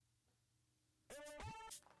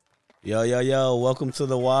Yo, yo, yo, welcome to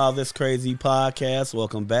the Wildest Crazy Podcast.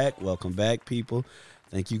 Welcome back, people.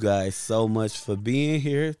 Thank you guys so much for being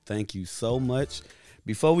here. Thank you so much.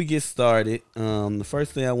 Before we get started, the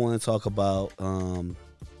first thing I want to talk about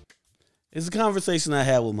is a conversation I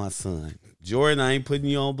had with my son. Jordan, I ain't putting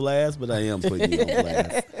you on blast, but I am putting you on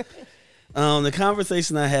blast. The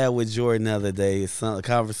conversation I had with Jordan the other day is a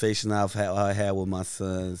conversation I had with my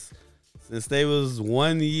sons since they was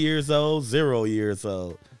 1 years old, 0 years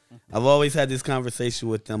old. I've always had this conversation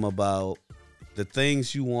with them about the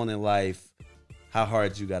things you want in life, how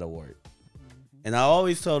hard you got to work. And I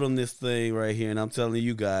always told them this thing right here, and I'm telling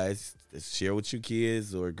you guys, share with your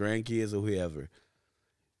kids or grandkids or whoever.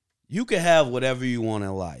 You can have whatever you want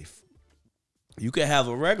in life. You can have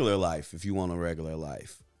a regular life if you want a regular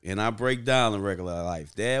life. And I break down a regular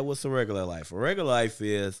life. Dad, what's a regular life? A regular life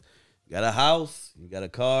is you got a house, you got a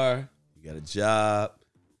car, you got a job,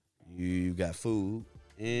 you got food,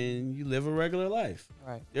 and you live a regular life.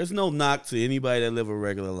 Right. There's no knock to anybody that live a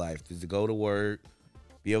regular life. Just to go to work,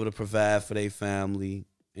 be able to provide for their family,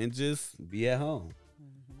 and just be at home.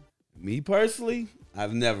 Mm-hmm. Me personally,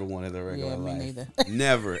 I've never wanted a regular life. Me neither.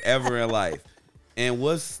 Never, ever in life. And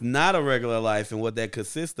what's not a regular life and what that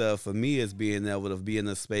consists of for me is being able to be in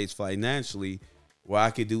a space financially where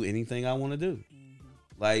I could do anything I want to do.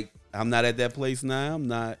 Mm-hmm. Like, I'm not at that place now.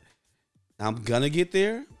 I'm going to get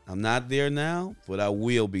there. I'm not there now, but I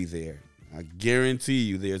will be there. I guarantee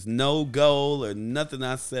you there's no goal or nothing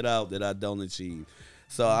I set out that I don't achieve.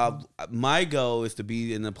 So my goal is to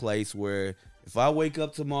be in a place where if I wake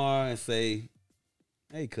up tomorrow and say,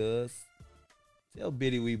 hey, cuz, tell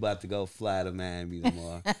Biddy we about to go fly to Miami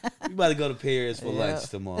tomorrow. We about to go to Paris for lunch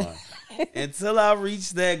tomorrow. Until I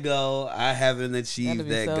reach that goal, I haven't achieved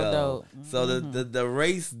that goal. Mm-hmm. So the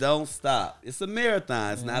race don't stop. It's a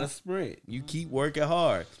marathon. It's not a sprint. You keep working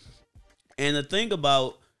hard. And the thing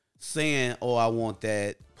about saying, oh, I want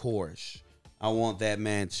that Porsche. I want that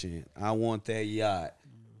mansion. I want that yacht.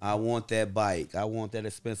 I want that bike. I want that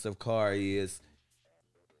expensive car is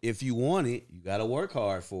if you want it, you got to work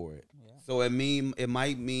hard for it. So it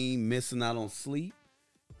might mean missing out on sleep.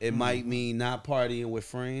 It might mean not partying with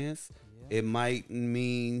friends. Yeah. It might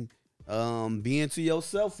mean being to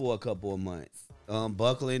yourself for a couple of months.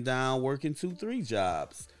 Buckling down, working 2-3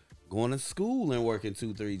 jobs. Going to school and working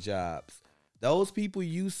 2-3 jobs. Those people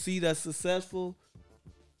you see that's successful,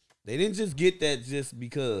 they didn't just get that just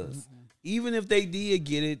because. Mm-hmm. Even if they did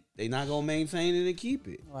get it, they're not going to maintain it and keep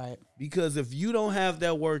it. Right. Because if you don't have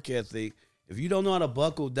that work ethic, if you don't know how to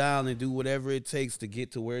buckle down and do whatever it takes to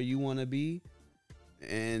get to where you want to be,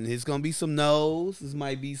 and it's going to be some no's, this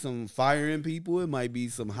might be some firing people, it might be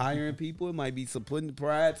some hiring people, it might be some putting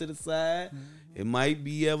pride to the side, it might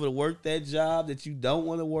be able to work that job that you don't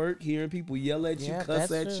want to work, hearing people yell at you,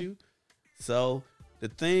 cuss at you. So the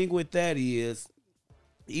thing with that is,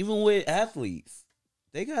 even with athletes,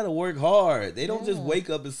 they got to work hard. They don't just wake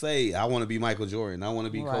up and say, I want to be Michael Jordan, I want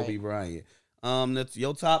to be Kobe Bryant. That's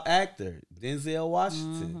your top actor, Denzel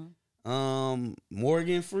Washington,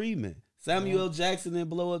 Morgan Freeman, Samuel Jackson didn't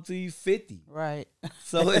blow up till you 50. Right.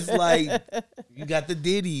 So it's like you got the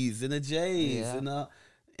Diddy's and the J's and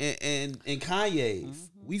Kanye's.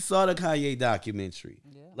 Mm-hmm. We saw the Kanye documentary.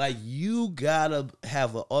 Yeah. Like you gotta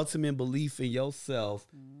have an ultimate belief in yourself,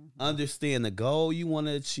 understand the goal you want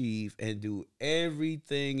to achieve, and do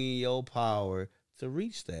everything in your power to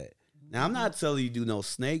reach that. Now, I'm not telling you do no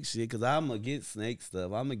snake shit because I'm against snake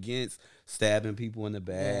stuff. I'm against stabbing people in the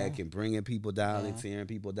back and bringing people down and tearing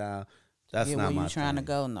people down. That's not my thing. Where you trying to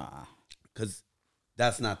go? Nah. Because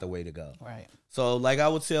that's not the way to go. Right. So, like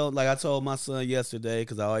I told my son yesterday,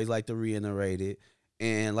 because I always like to reiterate it,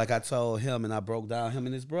 and like I told him, and I broke down him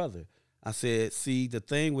and his brother. I said, see, the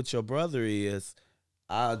thing with your brother is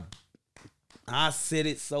I said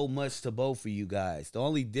it so much to both of you guys. The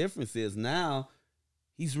only difference is now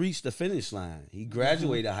he's reached the finish line. He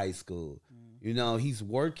graduated high school. You know, he's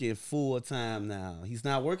working full time now. He's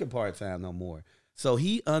not working part time no more. So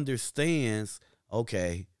he understands,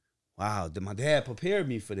 okay, wow, my dad prepared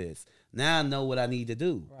me for this. Now I know what I need to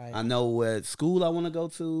do. Right. I know what school I want to go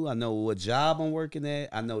to. I know what job I'm working at.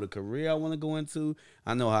 I know the career I want to go into.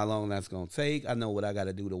 I know how long that's going to take. I know what I got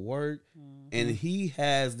to do to work. Mm-hmm. And he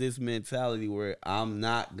has this mentality where I'm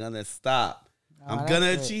not going to stop. I'm going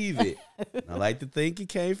to achieve it. I like to think it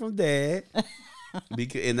came from dad.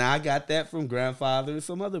 And I got that from grandfather and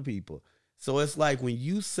some other people. So it's like when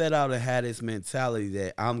you set out and have this mentality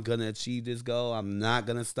that I'm going to achieve this goal, I'm not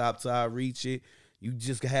going to stop till I reach it. You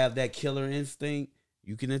just have that killer instinct.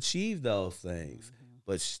 You can achieve those things. Mm-hmm.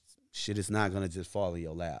 But shit is not going to just fall in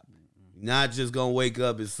your lap. Mm-hmm. You're not just going to wake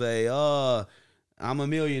up and say, oh, I'm a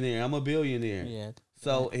millionaire, I'm a billionaire. Yeah.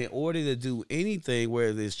 So in order to do anything,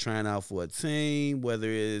 whether it's trying out for a team, whether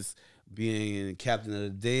it's being captain of the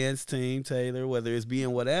dance team, Taylor, whether it's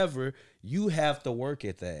being whatever, you have to work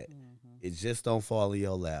at that. It just don't fall in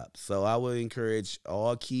your lap. So I would encourage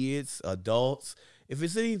all kids, adults, if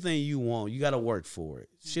it's anything you want, you got to work for it.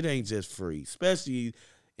 Shit ain't just free, especially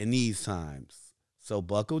in these times. So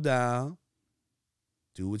buckle down,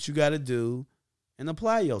 do what you got to do, and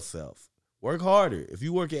apply yourself. Work harder. If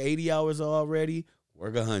you work at 80 hours already,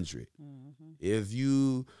 work 100. If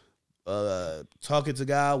you talking to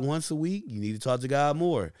God once a week, you need to talk to God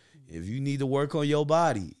more. If you need to work on your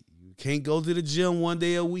body, you can't go to the gym one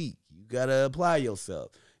day a week. You got to apply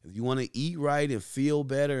yourself. If you want to eat right and feel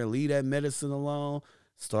better and leave that medicine alone,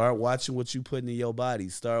 start watching what you putting in your body.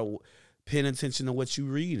 Start paying attention to what you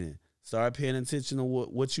reading. Start paying attention to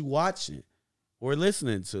what you watching or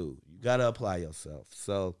listening to. You got to apply yourself.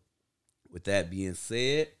 So with that being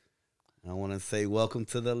said, I want to say welcome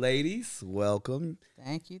to the ladies. Welcome.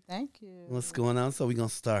 Thank you. Thank you. What's going on? So we're going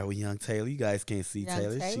to start with young Taylor. You guys can't see Young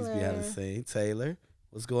Taylor. She's behind the scene. Taylor,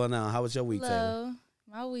 what's going on? How was your week, Taylor? Hello.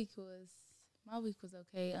 My week was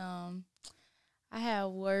okay. I had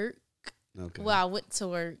work. Okay. Well, I went to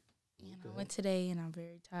work, and I went today, and I'm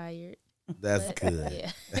very tired. That's But, good.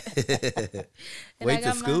 Yeah. And Wait I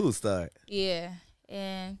till got school start. Yeah.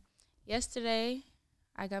 And yesterday,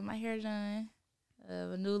 I got my hair done.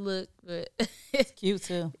 A new look, but It's cute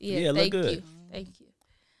too. Yeah, look thank good. you. Thank you.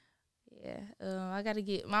 Yeah. I got to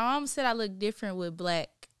get, my mom said I look different with black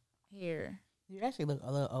hair. You actually look a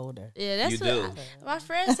little older. Yeah, that's You what do. my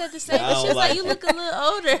friend said the same. I But she don't was like, like "You it. look a little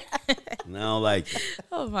older." No, I don't like it.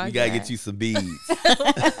 Oh my You god! got to get you some beads.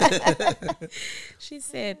 She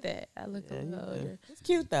said that I look a Yeah, you little do. older. It's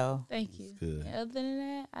cute though. Thank you. good. Yeah, other than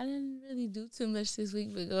that, I didn't really do too much this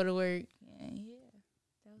week, but go to work and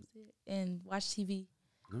that was it. And watch TV.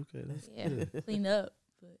 Okay, that's Yeah, good. clean up.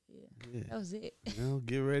 But yeah, Yeah. that was it. Well,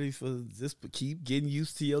 get ready for just keep getting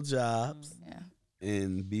used to your jobs Yeah,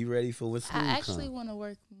 and be ready for when school I actually comes. want to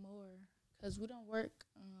work more because we don't work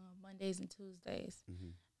Mondays and Tuesdays.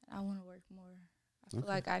 Mhm. I want to work more. I feel Okay.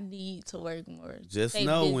 like I need to work more. Just Stay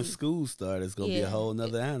know when busy. school starts, it's gonna be a Yeah. whole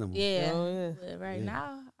nother animal. Yeah, Oh, yeah. but right Yeah.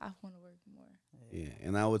 now I want to work more. Yeah,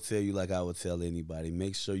 and I would tell you, like I would tell anybody,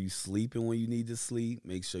 make sure you sleeping when you need to sleep.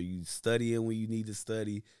 Make sure you studying when you need to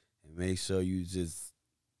study, and make sure you just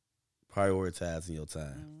prioritizing your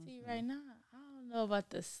time. See, right now I don't know about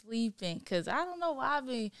the sleeping because I don't know why I've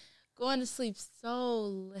been going to sleep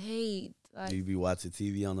so late. Like You be watching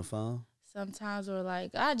TV on the phone. sometimes, or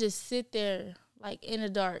like I just sit there like in the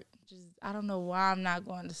dark. Just I don't know why I'm not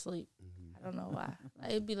going to sleep. I don't know why.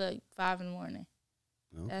 Like, it'd be like 5 in the morning.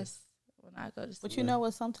 Okay. That's when I go to sleep. But you know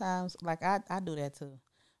what? Sometimes, like I do that too.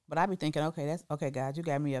 But I be thinking, okay, that's okay, God. You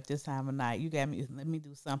got me up this time of night. You got me. Let me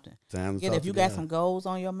do something. Time to Yeah, talk if you to got God. some goals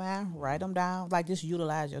on your mind, write them down. Like just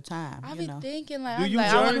utilize your time. I you be know, thinking like, Do I'm you like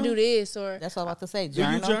I want to journal? do this or that's what I'm about to say. Do you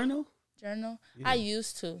Journal. journal? journal. Yeah. I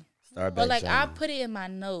used to. Start back Or like I journaling. put it in my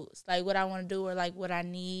notes, like what I want to do or like what I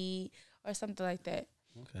need or something like that.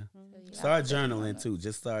 Okay. So, yeah, I Start put it in my journaling notes. too.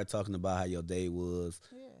 Just start talking about how your day was.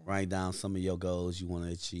 Write down some of your goals you want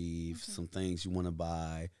to achieve, Mm-hmm. some things you want to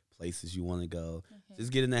buy, places you want to go.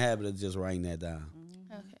 Just get in the habit of just writing that down.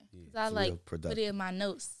 Okay. Yeah, 'Cause I it's like real put productive. it in my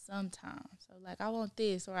notes sometimes. So like I want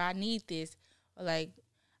this or I need this or like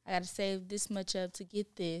I got to save this much up to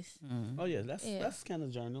get this. Oh yeah, that's Yeah. kind of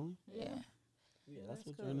journaling. Yeah. Yeah, that's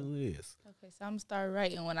what journaling is. Okay, so I'm gonna start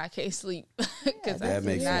writing when I can't sleep because that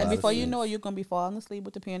makes a Yeah, lot of before you sense. know it, you're gonna be falling asleep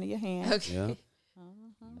with the pen in your hand. Okay. Yeah.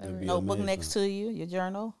 That'd be Notebook amazing. next to you, your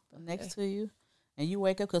journal next to you, and you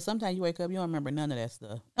wake up because sometimes you wake up you don't remember none of that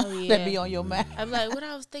stuff Oh yeah. that be on your mind. I'm like, what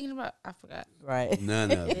I was thinking about, I forgot. Right.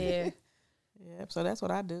 None of it. Yeah. Yeah. So that's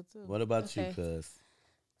what I do too. What about you, Okay. cuz?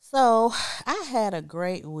 So I had a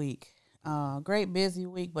great week, great busy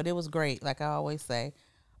week, but it was great. Like I always say,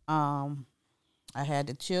 I had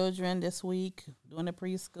the children this week doing the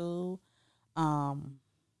preschool.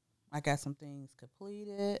 I got some things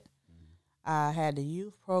completed. I had the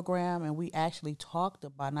youth program, and we actually talked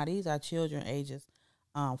about. Now these are children ages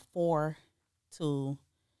 4 to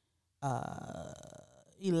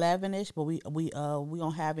 11ish, but we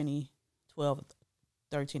don't have any 12,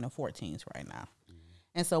 13, or 14s right now.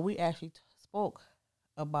 And so we actually spoke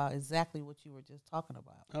about exactly what you were just talking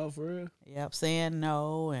about. Oh, for real? Yep, saying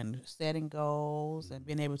no and setting goals and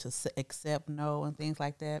being able to accept no and things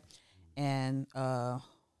like that. And the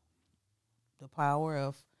power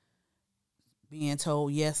of being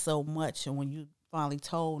told yes so much, and when you finally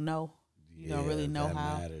told no, you don't really know that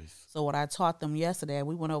how. matters. So what I taught them yesterday,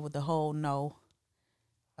 we went over the whole no.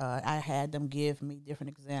 I had them give me different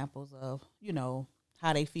examples of,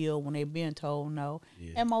 how they feel when they're being told no.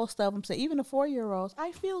 Yeah. And most of them say, even the 4-year-olds,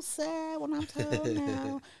 I feel sad when I'm told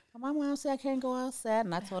no. My mom said I can't go outside.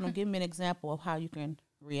 And I told them, give me an example of how you can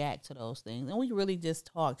react to those things. And we really just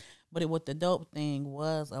talked. But what the dope thing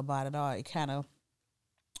was about it all, it kind of,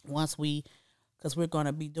 because we're going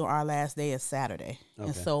to be doing our last day is Saturday. Okay.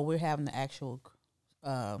 And so we're having the actual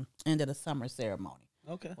end of the summer ceremony.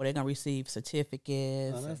 Okay. Where they're going to receive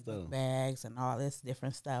certificates, Oh, that's and dope. bags, and all this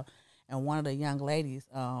different stuff. And one of the young ladies,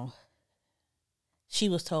 she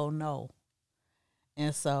was told no.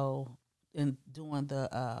 And so in doing the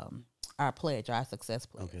our pledge, our success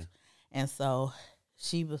pledge. Okay. And so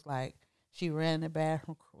she was like, she ran in the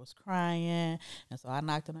bathroom, was crying. And so I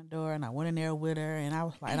knocked on the door and I went in there with her, and I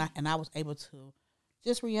was like, and I was able to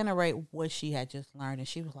just reiterate what she had just learned. And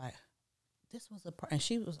she was like, this was and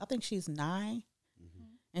she was, I think she's 9.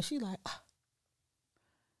 And she like,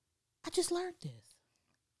 I just learned this.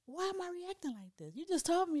 Why am I reacting like this? You just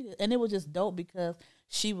told me this. And it was just dope because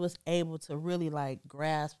she was able to really like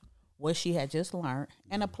grasp what she had just learned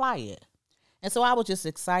and apply it. And so I was just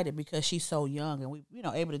excited because she's so young, and we,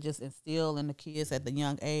 able to just instill in the kids at the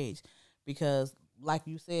young age, because like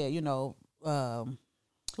you said, who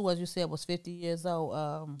was you said was 50 years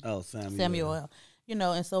old? Samuel.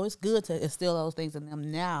 And so it's good to instill those things in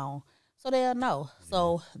them now so they'll know. Yeah.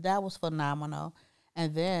 So that was phenomenal.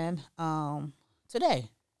 And then today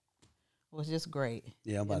was just great.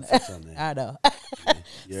 Yeah, I'm about to say something. I know.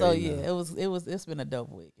 Yeah, so it's been a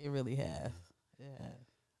dope week. It really has.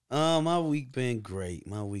 Yeah. My week been great.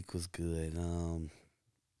 My week was good.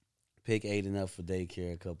 Pick Aiden up for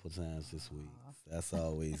daycare a couple times this week. That's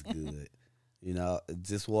always good.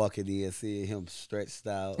 Just walking in, seeing him stretched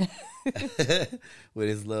out with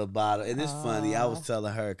his little bottle. And it's funny. I was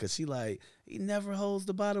telling her, because she like, he never holds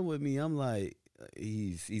the bottle with me. I'm like,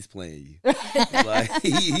 he's playing you. Like,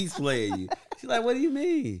 he's playing you. She's like, what do you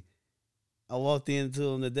mean? I walked into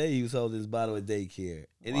him today. He was holding his bottle at daycare.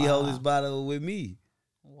 And he held his bottle with me.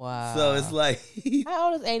 Wow. So it's like.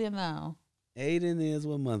 How old is Aiden now? Aiden is,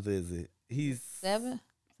 what month is it? He's 7?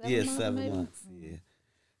 Yeah, 7 months. Yeah.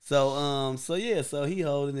 So he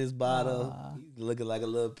holding his bottle. He's looking like a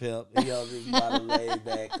little pimp. He holding his bottle laid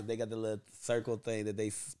back because they got the little circle thing that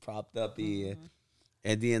they propped up in.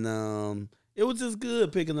 And then it was just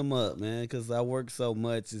good picking them up, man, because I work so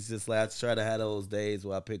much. It's just like I try to have those days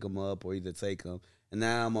where I pick them up or either take them. And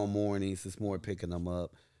now I'm on mornings. It's more picking them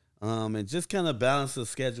up. And just kind of balance the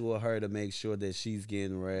schedule with her to make sure that she's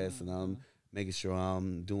getting rest and I'm making sure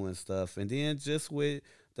I'm doing stuff. And then just with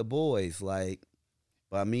the boys, like,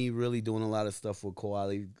 by me really doing a lot of stuff with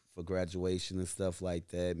Koali for graduation and stuff like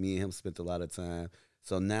that, me and him spent a lot of time.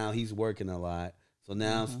 So now he's working a lot. So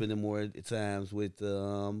now I'm spending more times with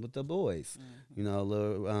the boys,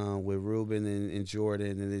 with Ruben and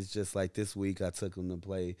Jordan. And it's just like this week I took them to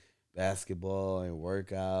play basketball and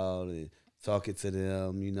work out and talking to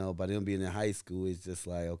them. By them being in high school, it's just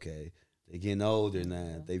like, okay, they're getting older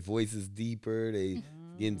now. Their voice is deeper. They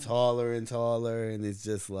getting taller and taller. And it's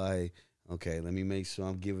just like, okay, let me make sure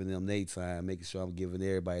I'm giving them their time, making sure I'm giving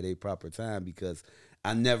everybody their proper time, because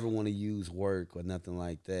I never want to use work or nothing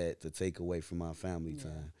like that to take away from my family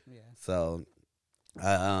time. Yeah. So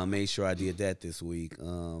I made sure I did that this week.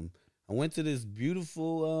 I went to this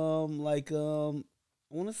beautiful,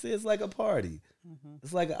 I want to say it's like a party.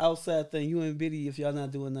 It's like an outside thing. You and Biddy, if y'all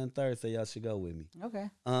not doing nothing Thursday, y'all should go with me. Okay.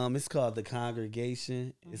 It's called The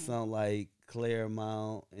Congregation. It's on like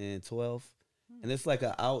Claremont and 12th. And it's like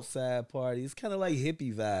an outside party. It's kind of like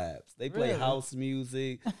hippie vibes. They play house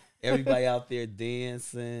music. Everybody out there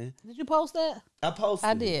dancing. Did you post that? I posted.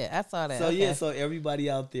 I did. I saw that. So yeah, so everybody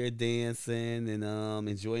out there dancing and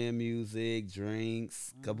enjoying music,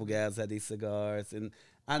 drinks. A couple guys had these cigars, and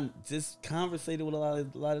I just conversated with a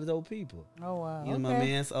lot of dope people. Oh wow! My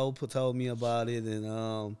man's told me about it,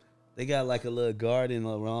 and they got like a little garden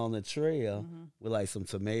around the trail with like some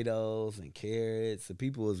tomatoes and carrots, and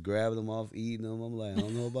people was grabbing them off, eating them. I'm like, I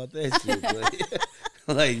don't know about that shit,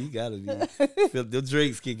 but like, you gotta be the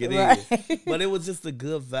drinks kicking in. But it was just a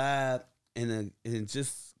good vibe and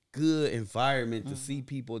just good environment to see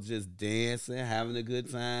people just dancing, having a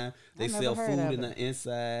good time. They sell food in the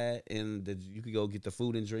inside, and you could go get the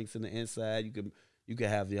food and drinks in the inside. You could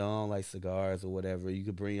have your own like cigars or whatever. You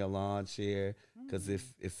could bring your lawn chair because it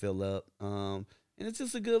fill up. And it's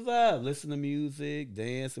just a good vibe. Listen to music,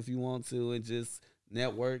 dance if you want to, and just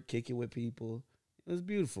network, kick it with people. It was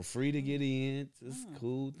beautiful. Free to get in. Just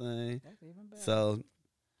cool thing. So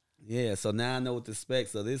Yeah, so now I know what to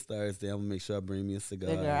expect. So this Thursday, I'm gonna make sure I bring me a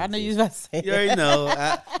cigar. Big girl. I know you was about to say You already know.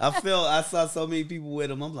 I saw so many people with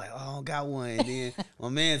them. I'm like, oh, I don't got one. And then my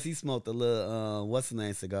man, he smoked a little what's the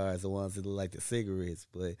name cigars, the ones that look like the cigarettes,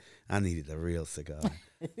 but I needed a real cigar.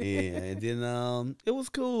 Yeah, and then it was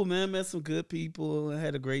cool, man. Met some good people. I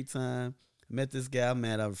had a great time. Met this guy. I'm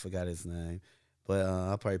mad I forgot his name, but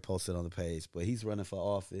I'll probably post it on the page. But he's running for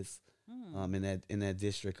office. In that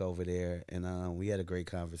district over there, and we had a great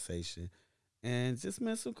conversation, and just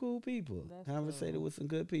met some cool people. Conversated with some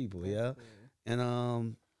good people, yeah. Cool.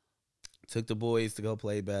 And took the boys to go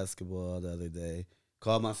play basketball the other day.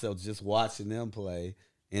 Called myself just watching them play.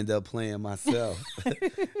 End up playing myself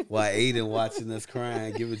while Aiden watching us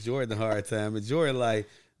crying, giving Jordan a hard time, and Jordan like,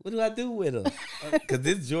 what do I do with him? Because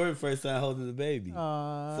this Jordan first time holding the baby,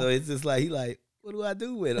 so it's just like he like. What do I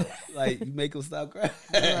do with him? Like, you make him stop crying.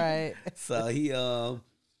 Right. So he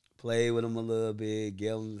played with him a little bit,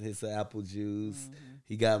 gave him his apple juice.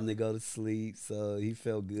 He got him to go to sleep, so he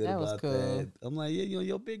felt good about that. I'm like, yeah,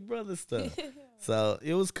 your big brother stuff. So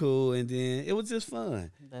it was cool, and then it was just fun.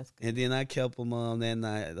 That's good. And then I kept him that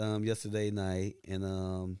night, yesterday night,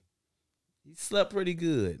 and he slept pretty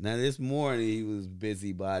good. Now this morning he was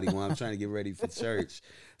busybody while I'm trying to get ready for church.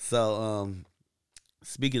 So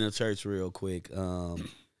speaking of church real quick,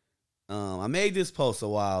 I made this post a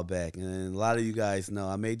while back, and a lot of you guys know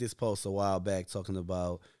I made this post a while back talking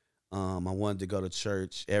about I wanted to go to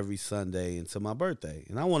church every Sunday until my birthday.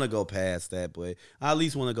 And I want to go past that, but I at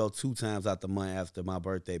least want to go 2 times out the month after my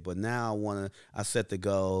birthday. But now I set the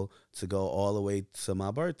goal to go all the way to my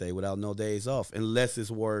birthday without no days off, unless it's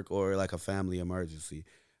work or like a family emergency.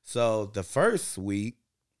 So the first week,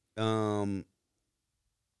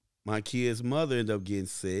 my kid's mother ended up getting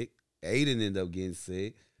sick. Aiden ended up getting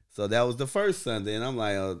sick. So that was the first Sunday. And I'm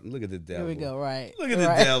like, oh, look at the devil. Here we go, right. Look at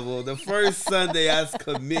the devil. The first Sunday I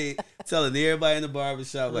commit, telling everybody in the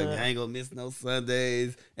barbershop, like, I ain't going to miss no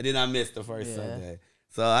Sundays. And then I missed the first Sunday.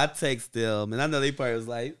 So I text them. And I know they probably was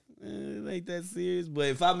like, it ain't that serious. But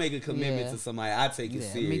if I make a commitment to somebody, I take it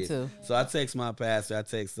serious. Me too. So I text my pastor. I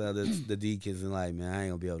text the deacons and like, man, I ain't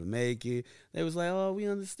going to be able to make it. They was like, oh, we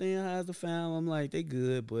understand how's the family. I'm like, they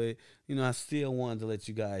good. But, I still wanted to let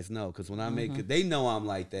you guys know. Because when I make it, they know I'm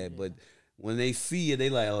like that. But when they see it, they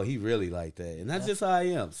like, oh, he really like that. And that's just how I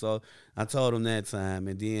am. So I told them that time.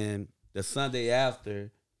 And then the Sunday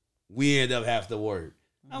after, we end up having to work.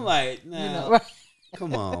 I'm like, nah.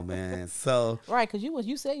 Come on, man. So right, because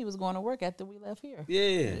you said you was going to work after we left here.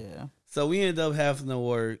 Yeah. So we ended up having to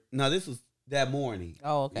work. No, this was that morning.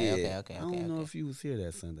 Oh, okay, okay. I don't know if you was here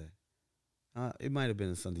that Sunday. It might have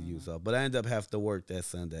been a Sunday you was off, but I ended up having to work that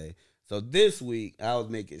Sunday. So this week I was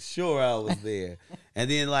making sure I was there. And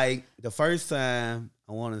then like the first time,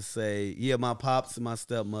 I want to say, my pops and my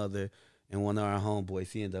stepmother and one of our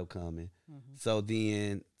homeboys, he ended up coming. So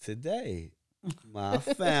then today, my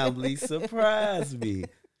family surprised me,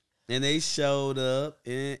 and they showed up,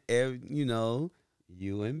 and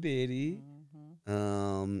you and Biddy,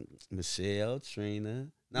 Michelle, Trina,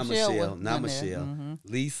 not Michelle,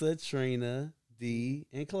 Lisa, Trina, Dee,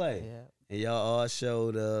 and Clay, and y'all all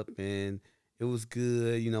showed up, and it was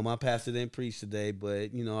good. My pastor didn't preach today,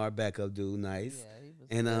 but our backup dude, nice,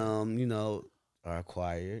 and our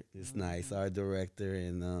choir is nice, our director,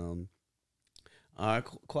 and our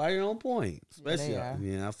choir on point, especially.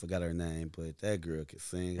 I forgot her name, but that girl could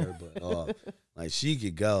sing her butt off. Like she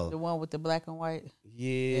could go. The one with the black and white.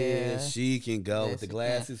 Yeah, she can go with the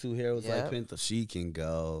glasses. Who hair was like Pinto. She can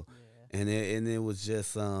go, and it was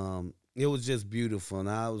just beautiful. And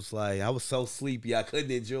I was like, I was so sleepy, I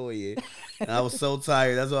couldn't enjoy it. And I was so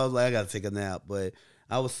tired. That's why I was like, I gotta take a nap. But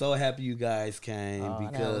I was so happy you guys came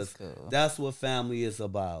because that's what family is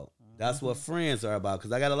about. That's what friends are about.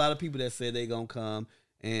 Because I got a lot of people that said they going to come.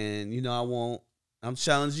 And, I'm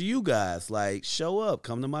challenging you guys. Like, show up.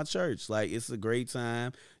 Come to my church. Like, it's a great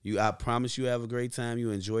time. I promise you have a great time. You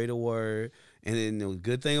enjoy the word. And then the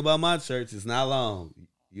good thing about my church, it's not long.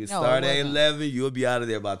 You start at 11. You'll be out of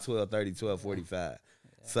there by 12:30, 12:45. Yeah.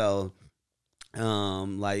 So,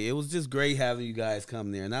 it was just great having you guys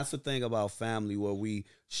come there. And that's the thing about family, where we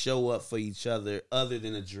show up for each other other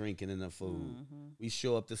than a drinking and a food. We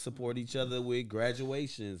show up to support each other with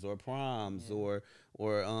graduations or proms or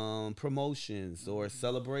promotions or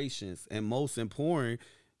celebrations. And most important,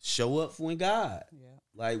 show up for God.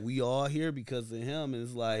 Like, we all here because of him. And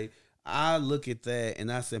it's like, I look at that, and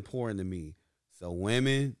that's important to me. So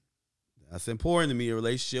women, that's important to me, a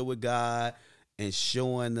relationship with God, and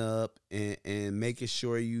showing up and making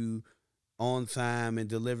sure you on time and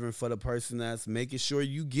delivering for the person that's making sure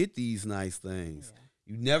you get these nice things.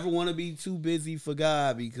 You never want to be too busy for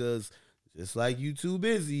God, because Just like you too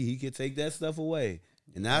busy, he can take that stuff away.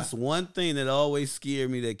 And that's one thing that always scared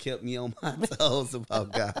me, that kept me on my toes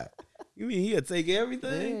about God. You mean he'll take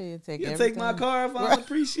everything? Yeah, He'll take my car if I don't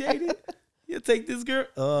appreciate it? He'll take this girl?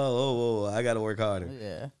 Oh, I got to work harder.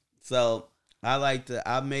 Yeah. So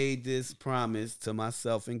I made this promise to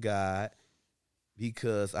myself and God,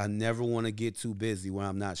 because I never want to get too busy when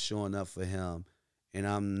I'm not showing up for him and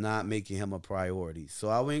I'm not making him a priority. So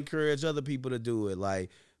I would encourage other people to do it.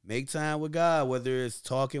 Like, make time with God, whether it's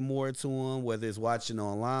talking more to him, whether it's watching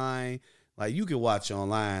online. Like, you can watch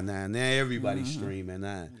online now. Now everybody's streaming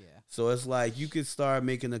now. Yeah. So it's like you can start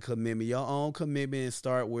making a commitment, your own commitment, and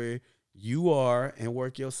start where you are and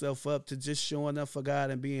work yourself up to just showing up for God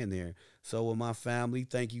and being there. So with my family,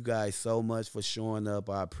 thank you guys so much for showing up.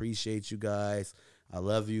 I appreciate you guys. I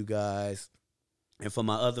love you guys. And for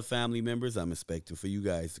my other family members, I'm expecting for you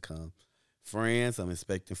guys to come. Friends, I'm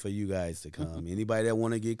expecting for you guys to come. Anybody that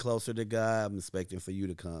want to get closer to God, I'm expecting for you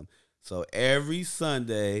to come. So every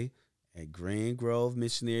Sunday at Green Grove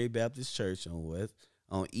Missionary Baptist Church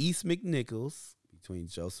on East McNichols, between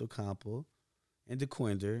Joseph Campo and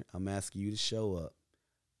DeQuinder, I'm asking you to show up.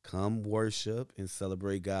 Come worship and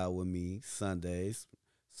celebrate God with me Sundays.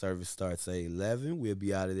 Service starts at 11. We'll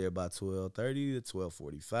be out of there by 12:30 to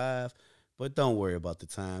 12:45. But don't worry about the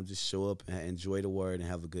time. Just show up and enjoy the word and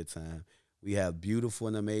have a good time. We have beautiful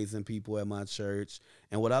and amazing people at my church.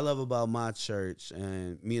 And what I love about my church,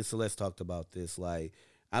 and me and Celeste talked about this, like,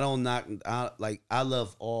 I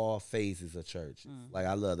love all phases of churches. Like,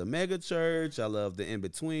 I love the mega church. I love the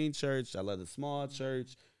in-between church. I love the small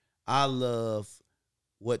church. I love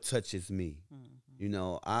what touches me. You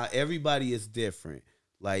know, everybody is different.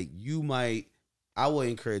 Like, I would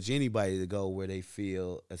encourage anybody to go where they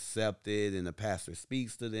feel accepted and the pastor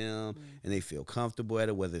speaks to them and they feel comfortable at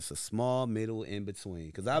it, whether it's a small, middle, in between.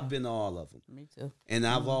 Because I've been to all of them. Me too. And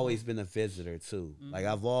I've always been a visitor too. Like,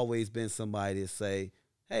 I've always been somebody to say,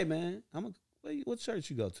 hey man, what church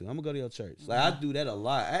you go to? I'm gonna go to your church. Like, I do that a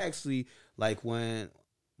lot. I actually, like, when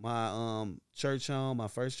my church home, my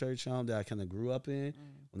first church home that I kind of grew up in,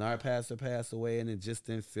 when our pastor passed away and it just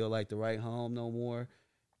didn't feel like the right home no more,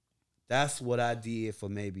 that's what I did for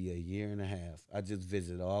maybe a year and a half. I just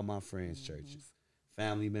visited all my friends' churches,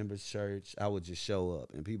 family members' church. I would just show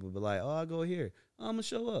up, and people would be like, oh, I'll go here. Oh, I'm going to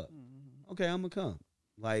show up. Okay, I'm going to come.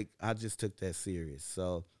 Like, I just took that serious.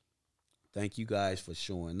 So thank you guys for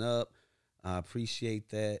showing up. I appreciate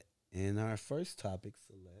that. And our first topic,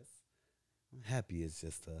 Celeste, I'm happy it's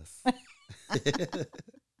just us.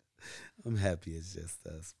 I'm happy it's just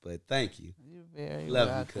us. But thank you. You're very Love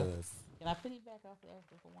welcome. you, cuz. Can I piggyback off that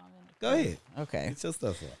for 1 minute? Go ahead. Okay. Get your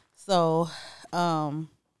stuff up. So,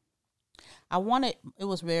 it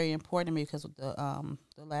was very important to me because the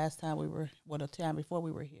last time the time before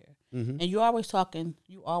we were here, and you always talk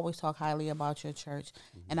highly about your church,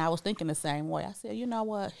 and I was thinking the same way. I said, you know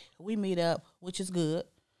what, we meet up, which is good,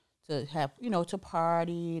 to have, to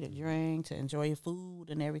party, to drink, to enjoy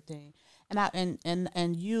food and everything,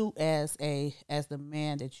 and you as the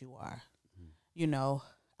man that you are,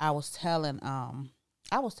 I was telling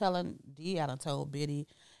Dee, I done told Biddy,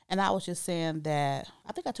 and I was just saying that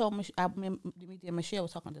I think I told me and Michelle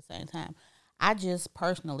was talking at the same time. I just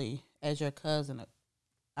personally, as your cousin,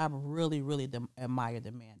 I really, really admire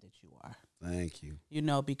the man that you are. Thank you.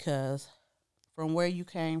 Because from where you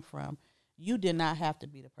came from, you did not have to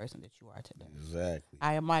be the person that you are today. Exactly.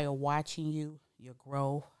 I admire watching you, your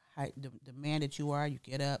growth, the man that you are. You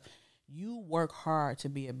get up, you work hard to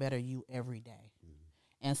be a better you every day.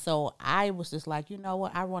 And so I was just like, you know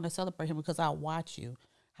what? I want to celebrate him because I watch you.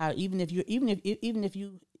 How even if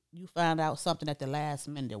you find out something at the last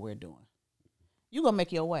minute that we're doing, you're gonna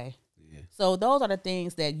make your way. Yeah. So those are the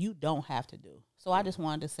things that you don't have to do. So I just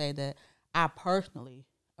wanted to say that I personally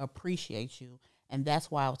appreciate you, and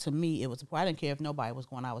that's why to me it was. I didn't care if nobody was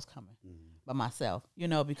going. I was coming by myself,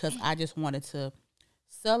 because I just wanted to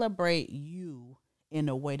celebrate you in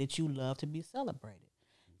a way that you love to be celebrated,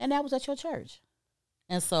 and that was at your church.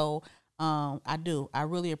 And so I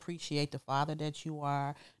really appreciate the father that you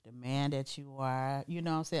are, the man that you are,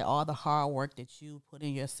 all the hard work that you put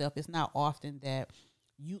in yourself. It's not often that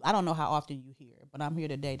I don't know how often you hear, but I'm here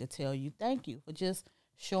today to tell you thank you for just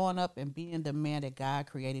showing up and being the man that God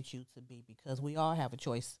created you to be, because we all have a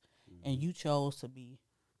choice, and you chose to be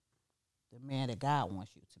the man that God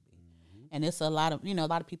wants you to be. And it's a lot of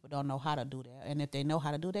people don't know how to do that. And if they know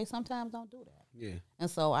how to do, they sometimes don't do that. Yeah. And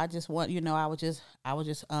so I just want,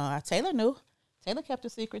 Taylor knew. Taylor kept a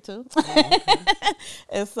secret too.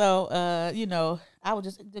 And so,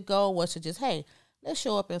 the goal was to just, hey, let's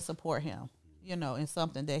show up and support him, in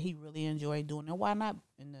something that he really enjoyed doing. And why not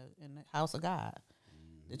in the house of God?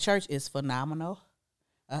 The church is phenomenal.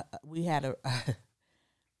 We had a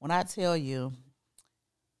when I tell you,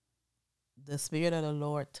 the Spirit of the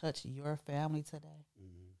Lord touched your family today,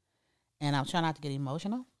 and I'm trying not to get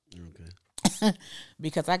emotional. Okay.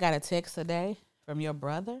 Because I got a text today from your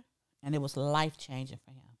brother, and it was life changing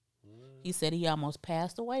for him. He said he almost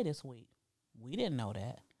passed away this week. We didn't know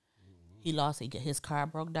that. He lost. His car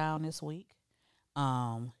broke down this week,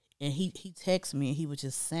 and he texted me, and he was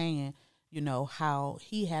just saying, you know, how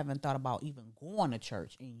he haven't thought about even going to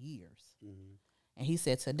church in years. And he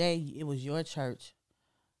said today it was your church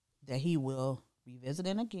that he will be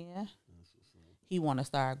visiting again. He want to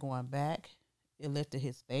start going back. It lifted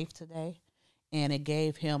his faith today, and it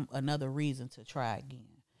gave him another reason to try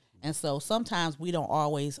again. And so sometimes we don't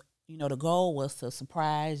always, you know, the goal was to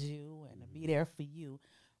surprise you and to be there for you,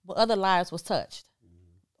 but other lives was touched,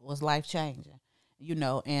 was life changing, you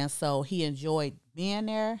know. And so he enjoyed being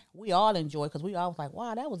there. We all enjoyed, because we all was like,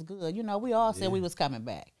 wow, that was good. You know, we all said we was coming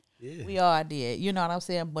back. Yeah. We all did. You know what I'm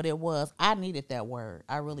saying? But I needed that word.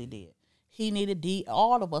 I really did. He needed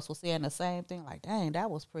all of us were saying the same thing, like, dang, that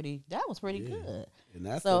was pretty good. And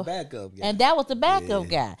that's the backup guy. And that was the backup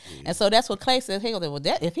guy. Yeah. And so that's what Clay said. Hey, well,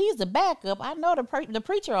 if he's the backup, I know the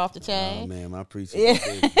preacher off the chain. Oh, man, my preacher.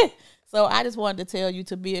 So I just wanted to tell you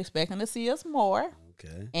to be expecting to see us more.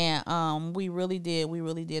 Okay. And we really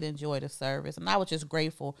did enjoy the service. And I was just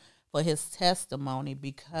grateful for his testimony,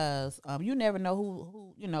 because you never know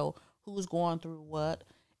who you know, who's going through what.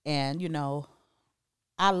 And, you know,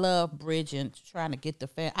 I love bridging, trying to get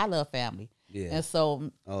the I love family. Yeah. And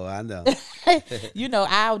so, oh, I know. You know,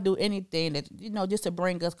 I'll do anything that, you know, just to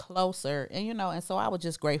bring us closer. And, you know, and so I was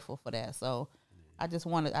just grateful for that. So I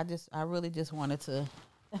really just wanted to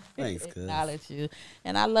thanks, acknowledge you.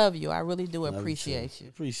 And I love you. I really do appreciate you.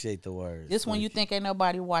 Appreciate the words. Just when you think ain't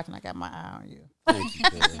nobody watching, I got my eye on you. Thank you,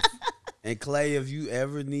 cuz. And Clay, if you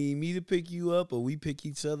ever need me to pick you up or we pick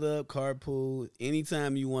each other up, carpool,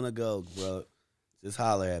 anytime you want to go, bro, just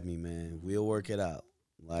holler at me, man. We'll work it out.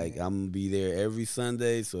 Like, I'm going to be there every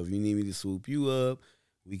Sunday, so if you need me to swoop you up,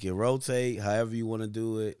 we can rotate, however you want to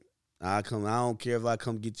do it. I don't care if I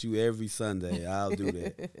come get you every Sunday. I'll do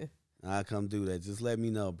that. I'll come do that. Just let me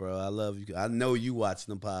know, bro. I love you. I know you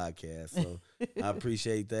watching the podcast, so I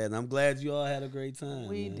appreciate that. And I'm glad you all had a great time.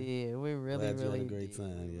 We did. We really had a great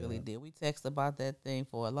time. We really did. We texted about that thing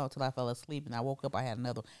for a long till I fell asleep, and I woke up. I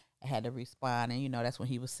had to respond, and, you know, that's when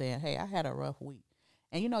he was saying, hey, I had a rough week.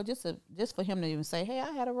 And, you know, just for him to even say, hey, I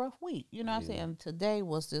had a rough week. You know what I'm saying? Today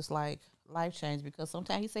was just like life change, because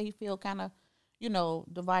sometimes he said he feel kind of, you know,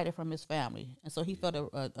 divided from his family. And so he felt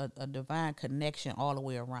a divine connection all the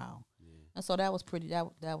way around. And so that was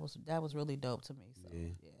that was really dope to me. So,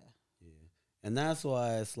 yeah. And that's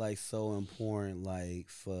why it's like so important, like,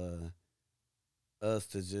 for us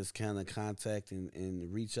to just kind of contact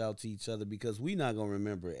and reach out to each other, because we not gonna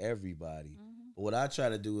remember everybody. But what I try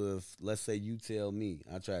to do, if let's say you tell me,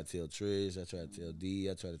 I try to tell Trish, I try to tell D,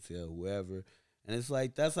 I try to tell whoever. And it's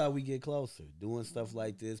like, that's how we get closer, doing stuff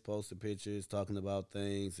like this, posting pictures, talking about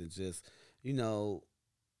things, and just, you know,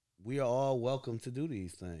 we are all welcome to do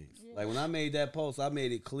these things. Yeah. Like, when I made that post, I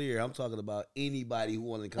made it clear I'm talking about anybody who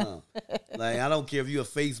want to come. Like, I don't care if you're a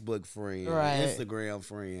Facebook friend, right, Instagram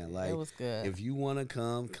friend. Like, it was good. If you want to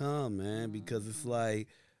come, man, because it's like,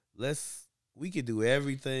 we could do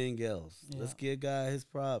everything else. Yeah. Let's give God his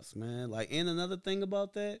props, man. Like, and another thing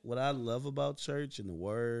about that, what I love about church and the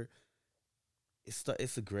word,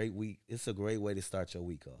 it's a great week. It's a great way to start your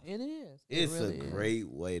week off. It is. It's really a great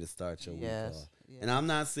way to start your week off. Yes. And I'm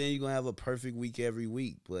not saying you're going to have a perfect week every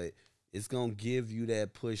week, but it's going to give you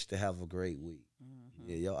that push to have a great week.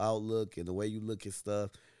 Yeah, your outlook and the way you look at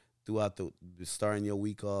stuff throughout the starting your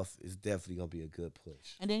week off is definitely going to be a good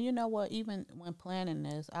push. And then, you know what, even when planning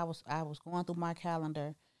this, I was going through my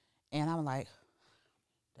calendar, and I'm like,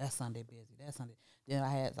 that Sunday busy, that Sunday. Then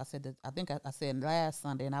I said last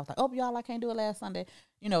Sunday, and I was like, oh, y'all, I can't do it last Sunday,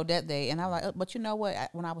 you know, that day. And I was like, but you know what,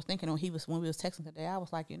 when I was thinking when we was texting today, I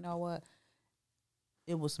was like, you know what,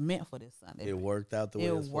 it was meant for this Sunday. It worked out the way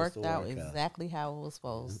it was supposed to work out. It worked out exactly how it was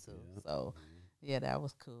supposed to. So, yeah, that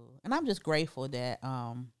was cool. And I'm just grateful that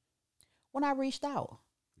when I reached out,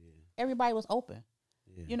 everybody was open.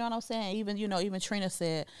 Yeah. You know what I'm saying? Even Trina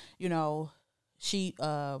said, you know,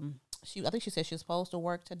 I think she said she was supposed to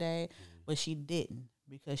work today, but she didn't,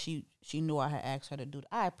 because she knew I had asked her to do it.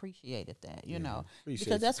 I appreciated that, you know,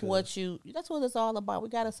 because that's what it's all about. We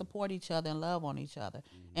got to support each other and love on each other,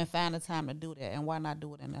 and find the time to do that. And why not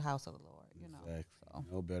do it in the house of the Lord? You know, so.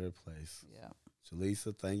 No better place. Yeah.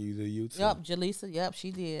 Jaleesa, thank you to you too. Yep, Jaleesa. Yep,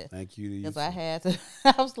 she did. Thank you to you. Because I had to.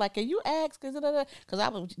 I was like, "Can you ask?" Because I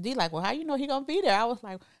was D like, "Well, how you know he gonna be there?" I was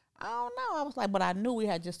like, I don't know. I was like, but I knew we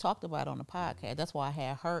had just talked about it on the podcast. That's why I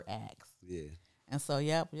had her ask. Yeah. And so,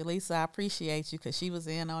 yep, Lisa, I appreciate you because she was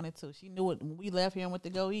in on it too. She knew it when we left here and went to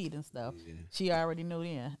go eat and stuff. Yeah. She already knew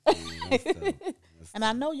then. Yeah, that's dope. That's And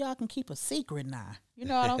I know y'all can keep a secret now. You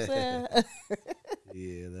know what I'm saying?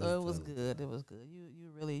 Yeah, that's So it was dope. good. It was good.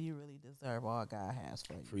 You really deserve all God has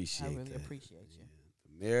for you. Appreciate I really that. appreciate you.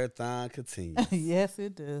 The marathon continues. Yes,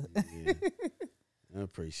 it does. Yeah. I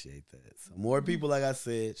appreciate that. So more people, like I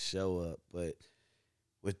said, show up. But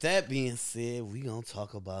with that being said, we gonna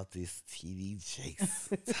talk about this TD Jakes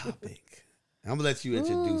topic. I'm gonna let you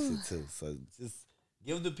introduce it too. So just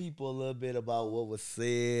give the people a little bit about what was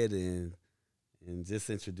said and just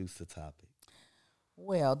introduce the topic.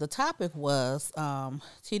 Well, the topic was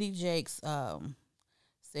TD Jakes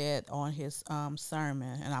said on his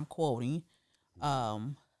sermon, and I'm quoting,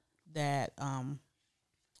 that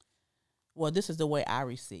well, this is the way I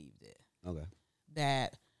received it. Okay.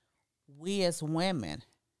 That we as women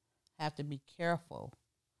have to be careful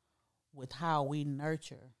with how we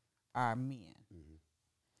nurture our men.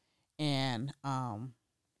 Mm-hmm. And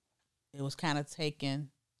it was kind of taken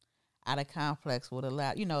out of complex with a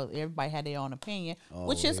lot. You know, everybody had their own opinion,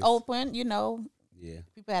 which is Always. open. You know, Yeah.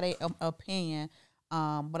 people had their opinion.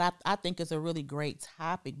 But I think it's a really great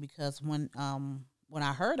topic because when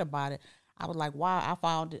I heard about it, I was like, wow, I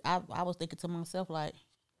found it. I was thinking to myself, like,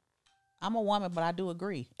 I'm a woman, but I do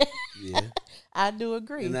agree. Yeah. I do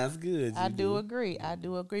agree. And that's good. I You do agree. I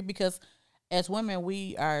do agree because as women,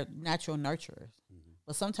 we are natural nurturers,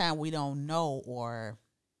 but sometimes we don't know or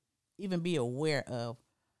even be aware of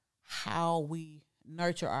how we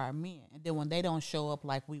nurture our men. And then when they don't show up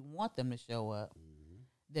like we want them to show up,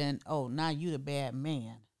 then, oh, now you the bad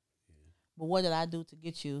man. But what did I do to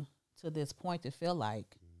get you to this point to feel like,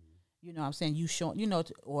 you know what I'm saying, you show, you know,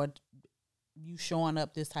 or you showing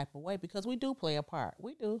up this type of way? Because we do play a part.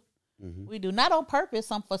 We do. Mm-hmm. We do. Not on purpose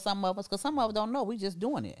for some of us, because some of us don't know. We just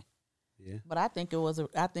doing it. Yeah. But I think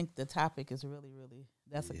I think the topic is really, really,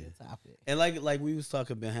 that's a good topic. And like we was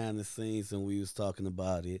talking behind the scenes and we was talking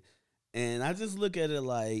about it. And I just look at it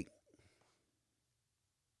like,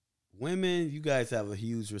 women, you guys have a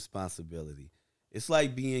huge responsibility. It's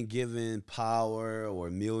like being given power or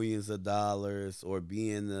millions of dollars or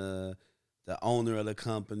being the owner of the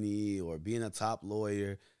company or being a top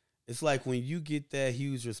lawyer. It's like when you get that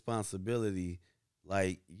huge responsibility,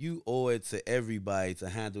 like you owe it to everybody to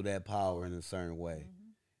handle that power in a certain way.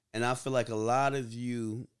 And I feel like a lot of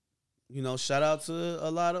you, you know, shout out to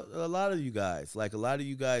a lot of you guys. Like a lot of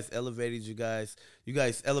you guys elevated you guys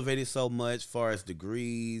elevated so much far as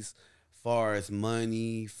degrees, far as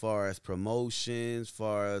money, far as promotions,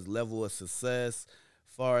 far as level of success,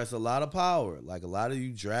 far as a lot of power. Like a lot of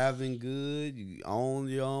you driving good, you own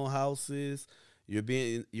your own houses,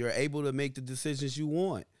 you're able to make the decisions you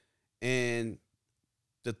want. And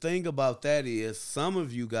the thing about that is some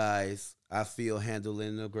of you guys I feel handle it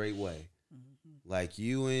in a great way. Like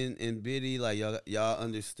you and Biddy, like y'all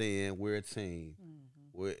understand we're a team.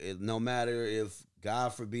 No matter if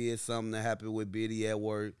God forbid something that happened with Biddy at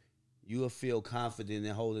work, you'll feel confident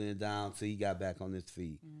in holding it down till he got back on his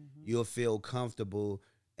feet. You'll feel comfortable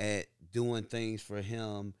at doing things for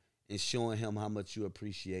him and showing him how much you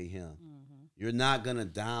appreciate him. You're not gonna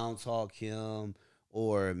down talk him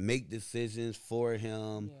or make decisions for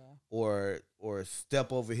him or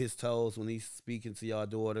step over his toes when he's speaking to your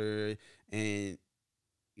daughter. And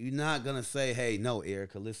you're not gonna say, hey, no,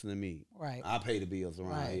 Erica, listen to me. Right. I pay the bills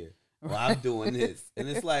around Right. here. Well, I'm doing this. And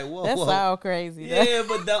it's like, whoa. That sounds crazy. Yeah,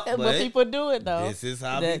 but but people do it though. this is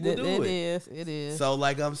how people do it. It is. So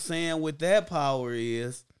like I'm saying with that power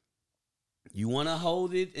is you want to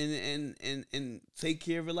hold it and take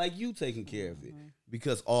care of it like you taking care of it.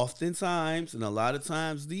 Because oftentimes and a lot of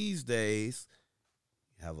times these days,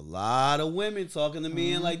 you have a lot of women talking to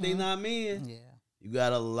men like they not men. Yeah. You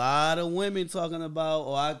got a lot of women talking about,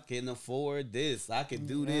 oh, I can afford this. I can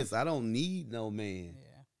do this. I don't need no man.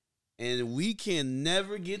 Yeah. And we can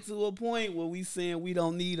never get to a point where we saying we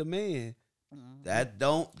don't need a man. That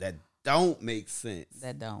don't make sense.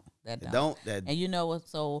 That don't. That And you know what?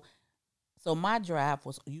 So my drive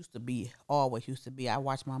always used to be. I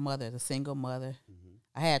watched my mother as a single mother.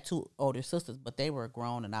 I had two older sisters, but they were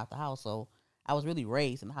grown and out the house. So I was really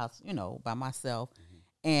raised in the house, you know, by myself.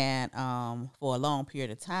 And for a long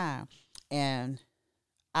period of time. And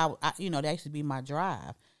I you know, that used to be my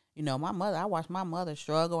drive. You know, I watched my mother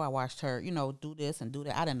struggle. I watched her, you know, do this and do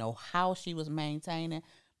that. I didn't know how she was maintaining,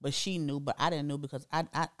 but she knew. But I didn't know because I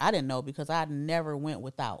didn't know because I never went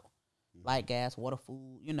without, like gas, water,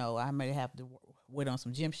 food. You know, I may have to wear on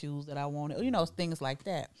some gym shoes that I wanted. You know, things like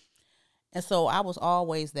that. And so I was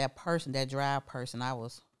always that person, that drive person. I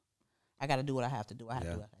was I got to do what I have to do. I have to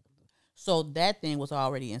Yeah. do what I have to do. So that thing was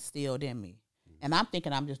already instilled in me. And I'm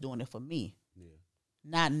thinking I'm just doing it for me, Yeah.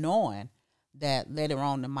 not knowing that later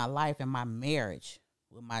on in my life and my marriage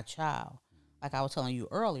with my child, like I was telling you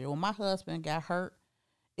earlier, when my husband got hurt,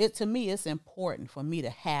 to me, it's important for me to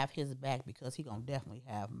have his back because he gonna definitely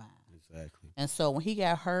have mine. Exactly. And so when he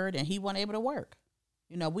got hurt and he wasn't able to work,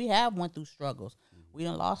 we have went through struggles. We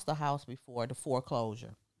done lost the house before, the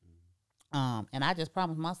foreclosure. And I just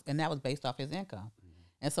promised myself, and that was based off his income.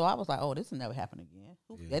 And so I was like, oh, this will never happen again.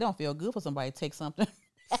 They don't feel good for somebody to take something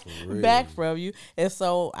back from you. And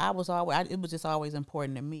so it was just always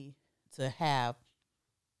important to me to have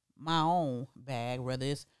my own bag, whether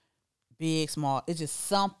it's big, small, it's just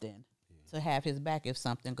something to have his back if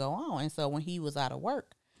something go on. And so when he was out of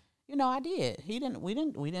work, I did. We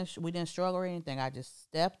didn't struggle or anything. I just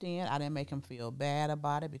stepped in. I didn't make him feel bad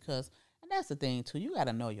about it because, and that's the thing too. You got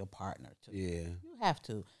to know your partner too. Yeah. You have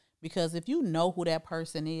to, because if you know who that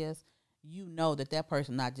person is, you know that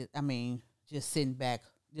person not just sitting back,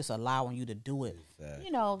 just allowing you to do it. Exactly.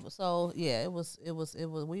 So yeah, it was.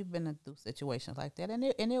 We've been through situations like that,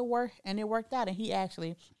 and it worked out. And he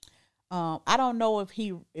actually, I don't know if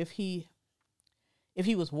he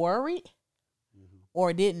was worried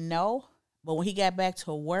or didn't know, but when he got back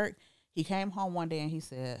to work, he came home one day and he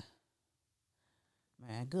said,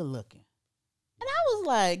 "Man, good looking." And I was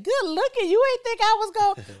like, "Good looking? You ain't think I was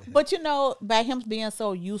going?" But by him being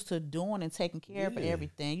so used to doing and taking care of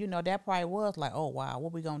everything, that probably was like, "Oh wow,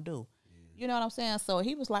 what we gonna do?" You know what I'm saying? So I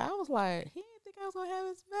was like, he didn't think I was gonna have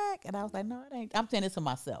his back, and I was like, "No, it ain't." I'm saying this to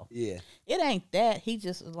myself. Yeah. It ain't that. He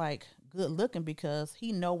just was like good looking because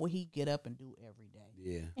he know what he get up and do every day.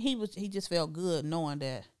 Yeah. And he just felt good knowing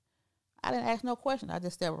that I didn't ask no question. I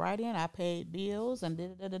just stepped right in. I paid bills and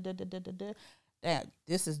that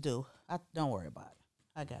this is due. Don't worry about it.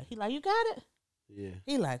 I got it. He like, you got it? Yeah.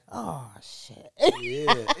 He like, oh shit.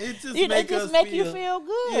 Yeah. It just make you feel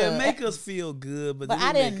good. Yeah, make us feel good, but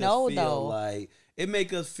I didn't know though. Like it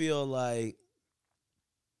make us feel like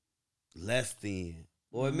less than,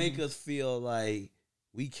 or it make us feel like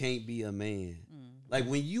we can't be a man. Like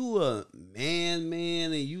when you a man,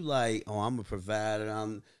 and you like, oh, I'm a provider.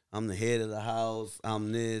 I'm the head of the house.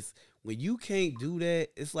 I'm this. When you can't do that,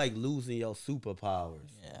 it's like losing your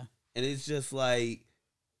superpowers. Yeah. And it's just like,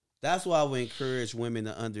 that's why I would encourage women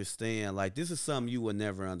to understand, like, this is something you will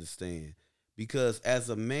never understand. Because as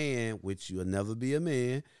a man, which you'll never be a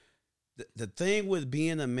man, the thing with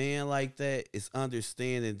being a man like that is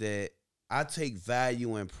understanding that I take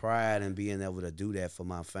value and pride in being able to do that for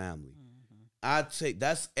my family.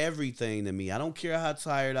 That's everything to me. I don't care how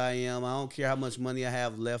tired I am. I don't care how much money I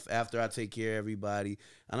have left after I take care of everybody.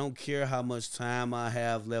 I don't care how much time I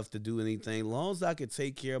have left to do anything. As long as I can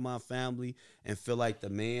take care of my family and feel like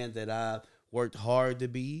the man that I worked hard to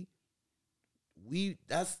be,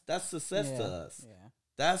 that's success to us. Yeah.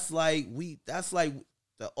 That's like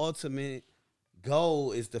the ultimate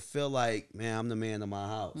goal is to feel like, man, I'm the man of my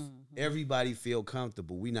house. Everybody feel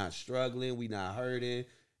comfortable. We not struggling. We not hurting.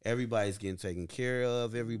 Everybody's getting taken care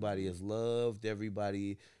of. Everybody is loved.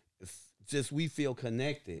 Everybody, we feel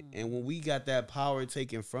connected. And when we got that power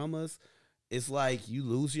taken from us, it's like you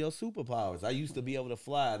lose your superpowers. I used to be able to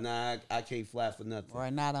fly. Now I can't fly for nothing.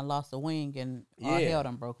 Right now I done lost a wing and all hell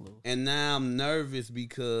done broke loose. And now I'm nervous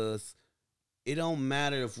because it don't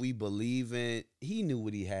matter if we believe in, he knew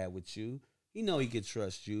what he had with you. He know he could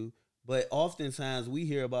trust you. But oftentimes we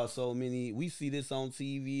hear about we see this on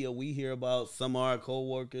TV, or we hear about some of our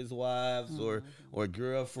coworkers' wives or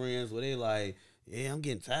girlfriends where they like, yeah, I'm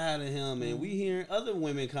getting tired of him. And we hearing other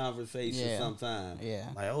women conversations sometimes. Yeah.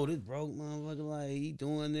 Like, oh, this broke motherfucker, like he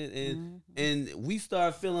doing it. And we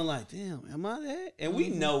start feeling like, damn, am I that? And we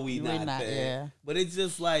know we not that. Yeah. But it's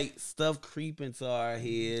just like stuff creeping to our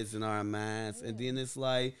heads and our minds. And then it's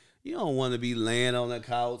like, you don't want to be laying on the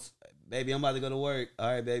couch. Baby, I'm about to go to work.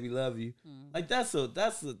 All right, baby, love you. Like that's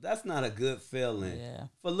not a good feeling. Yeah.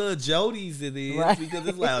 For little Jodies it is, right. Because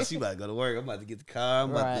it's like, oh, she about to go to work. I'm about to get the car.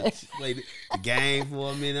 I'm about to play the game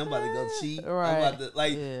for a minute. I'm about to go cheat. Right. I'm about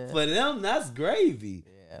to for them, that's gravy.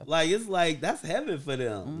 Yeah. Like it's like that's heaven for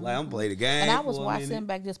them. Like I'm play the game. And I was for a watching minute.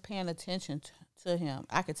 back, just paying attention to him.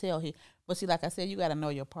 I could tell but see, like I said, you got to know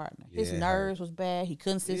your partner. His Yeah, it nerves was bad. He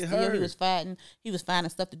couldn't sit It still. He hurt. was fighting. He was finding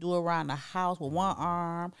stuff to do around the house with one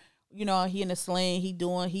arm. He in the sling.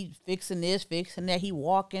 He fixing this, fixing that. He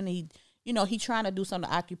walking. He trying to do something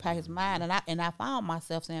to occupy his mind. And I found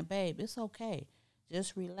myself saying, babe, it's okay.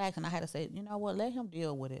 Just relax. And I had to say, you know what? Let him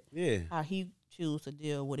deal with it. Yeah. How he choose to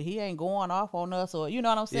deal with it. He ain't going off on us, or you know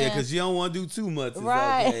what I'm saying? Yeah, because you don't want to do too much.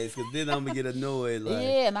 Right. Okay, because then I'm going to get annoyed. Like,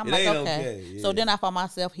 yeah, and I'm it like, ain't okay. Yeah. So then I find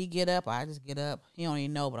myself, he get up, I just get up. He don't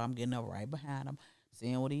even know, but I'm getting up right behind him,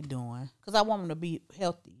 seeing what he doing. Because I want him to be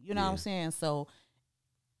healthy. You know what I'm saying? So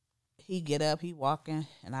he get up, he walking,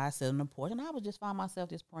 and I sit on the porch, and I would just find myself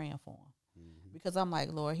just praying for him. Because I'm like,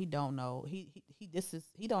 Lord, he don't know. He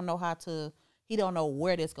don't know how to. He don't know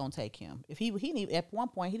where this gonna take him. If he at one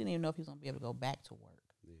point he didn't even know if he was gonna be able to go back to work.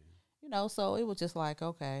 Yeah. You know, so it was just like,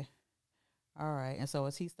 okay, all right. And so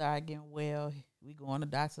as he started getting well, we go on the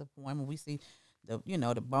doctor's appointment. We see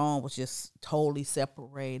the bone was just totally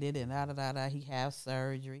separated, and da. He have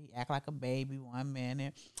surgery. He act like a baby 1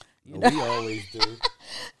 minute. You know? We always do.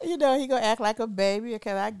 He gonna act like a baby.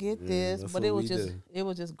 Can I get this? But it was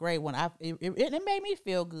just great when it made me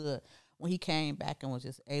feel good when he came back and was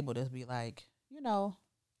just able to be like,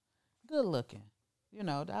 good looking.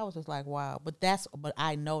 I was just like, wow. But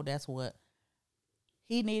I know that's what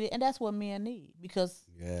he needed, and that's what men need, because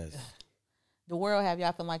the world have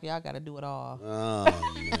y'all feeling like y'all got to do it all.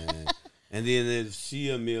 Oh man. And then if she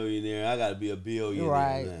a millionaire, I got to be a billionaire.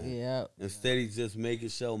 Right, yeah. Instead of just making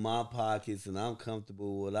sure my pockets and I'm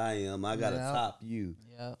comfortable with what I am, I got to top you.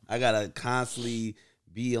 Yep. I got to constantly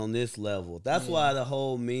be on this level. That's why the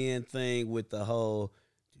whole men thing with the whole,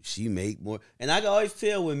 she make more. And I can always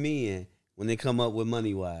tell with men when they come up with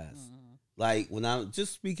money-wise. Mm-hmm. Like when I'm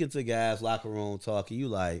just speaking to guys, locker room talking, you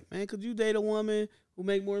like, man, could you date a woman who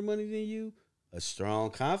make more money than you? A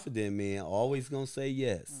strong, confident man always going to say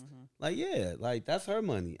yes. Mm-hmm. Like, yeah, like that's her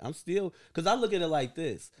money. I'm still, because I look at it like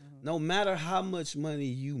this. Mm-hmm. No matter how much money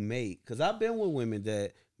you make, because I've been with women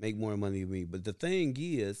that make more money than me, but the thing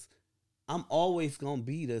is, I'm always going to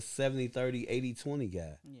be the 70-30, 80-20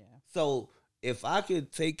 guy. Yeah. So if I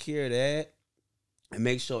could take care of that and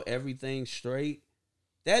make sure everything's straight,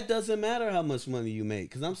 that doesn't matter how much money you make,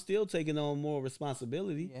 because I'm still taking on more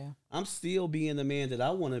responsibility. Yeah. I'm still being the man that I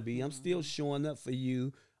want to be. I'm still showing up for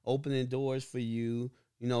you, opening doors for you,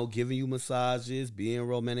 giving you massages, being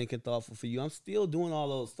romantic and thoughtful for you. I'm still doing all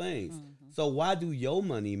those things. Mm-hmm. So why do your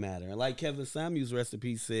money matter? And like Kevin Samuels'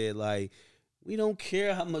 recipe said, like, we don't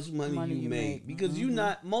care how much money you make, because you're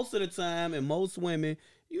not, most of the time, and most women,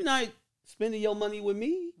 you're not spending your money with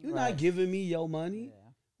me. You're not giving me your money. Yeah.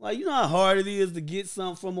 Like, you know how hard it is to get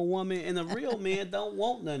something from a woman, and a real man don't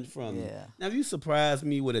want nothing from you. Now, if you surprise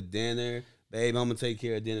me with a dinner, babe, I'm going to take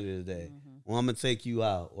care of dinner today. Mm-hmm. Or I'm going to take you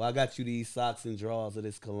out. Or I got you these socks and drawers of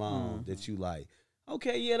this cologne that you like.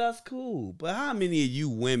 Okay, yeah, that's cool. But how many of you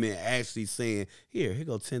women actually saying, here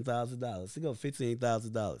go $10,000. Here go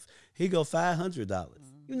 $15,000. Here go $500.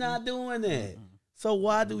 You're not doing that. So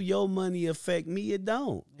why do your money affect me? It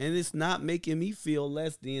don't. And it's not making me feel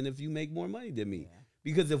less than if you make more money than me.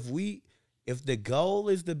 Because if the goal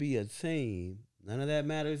is to be a team, none of that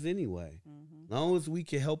matters anyway. Mm-hmm. As long as we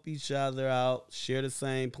can help each other out, share the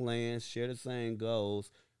same plans, share the same goals,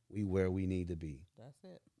 we where we need to be. That's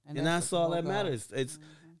it. And that's all that matters. It's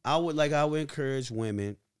I would encourage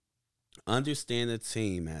women, understand the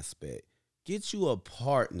team aspect. Get you a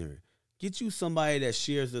partner. Get you somebody that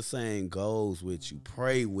shares the same goals with you,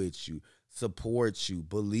 pray with you, support you,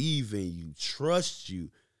 believe in you, trust you.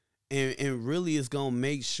 And really is gonna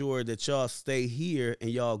make sure that y'all stay here and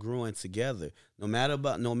y'all growing together. No matter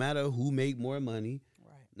who make more money,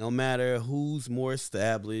 no matter who's more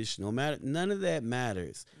established, none of that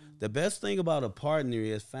matters. Mm-hmm. The best thing about a partner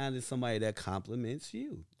is finding somebody that complements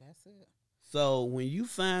you. That's it. So when you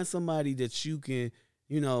find somebody that you can,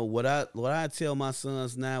 what I tell my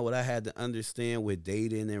sons now, what I had to understand with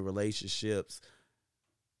dating and relationships,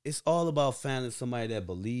 it's all about finding somebody that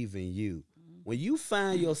believe in you. When you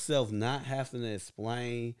find yourself not having to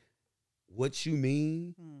explain what you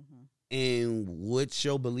mean and what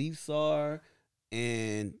your beliefs are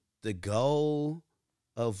and the goal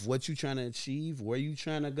of what you're trying to achieve, where you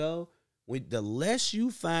trying to go, the less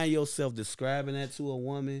you find yourself describing that to a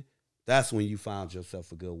woman, that's when you found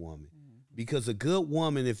yourself a good woman. Because a good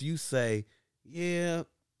woman, if you say, yeah,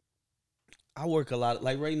 I work a lot,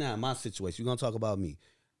 like right now in my situation, we're going to talk about me.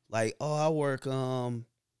 Like, I work,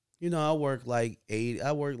 I work like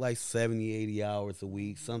 70, 80 hours a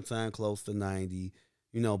week, sometimes close to 90,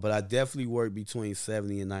 but I definitely work between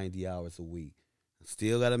 70 and 90 hours a week. I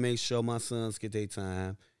still got to make sure my sons get their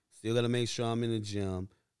time. Still got to make sure I'm in the gym.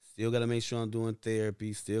 Still got to make sure I'm doing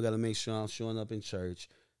therapy. Still got to make sure I'm showing up in church.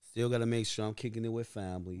 Still got to make sure I'm kicking it with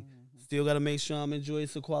family. Still got to make sure I'm enjoying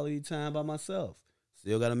some quality time by myself.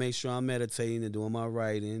 Still got to make sure I'm meditating and doing my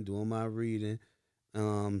writing, doing my reading.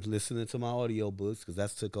 Listening to my audiobooks, because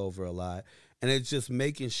that's took over a lot. And it's just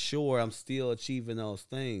making sure I'm still achieving those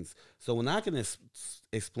things. So when I can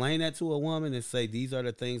explain that to a woman and say, these are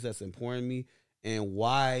the things that's important to me and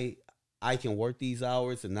why I can work these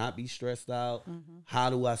hours and not be stressed out.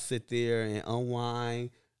 How do I sit there and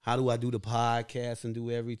unwind? How do I do the podcast and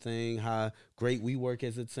do everything? How great we work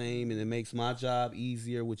as a team, and it makes my job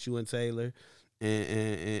easier with you and Taylor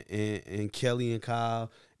and Kelly and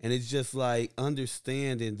Kyle. And it's just like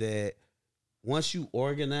understanding that once you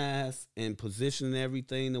organize and position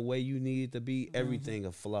everything the way you need it to be, everything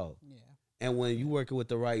will flow. Yeah. And when you working with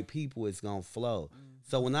the right people, it's going to flow.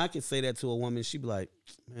 So when I can say that to a woman, she be like,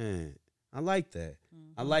 man, I like that.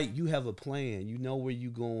 I like you have a plan. You know where you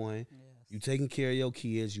going. Yes. You taking care of your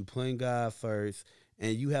kids. You putting God first.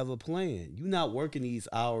 And you have a plan. You not working these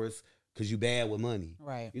hours because you bad with money.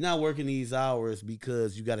 Right. You're not working these hours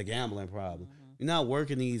because you got a gambling problem. You're not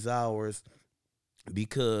working these hours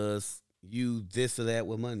because you this or that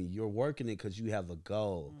with money. You're working it because you have a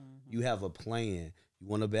goal. You have a plan. You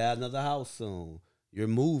want to buy another house soon. You're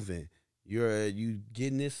moving. You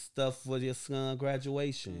getting this stuff for your son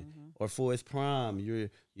graduation or for his prom.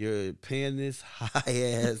 You're paying this high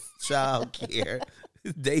ass child care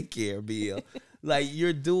daycare bill. Like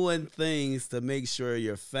you're doing things to make sure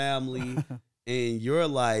your family and your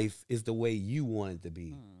life is the way you want it to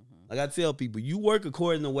be. Like I tell people, you work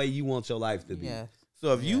according to the way you want your life to be. Yes.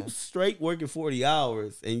 So if you straight working 40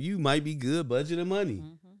 hours and you might be good budgeting money,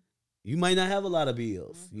 you might not have a lot of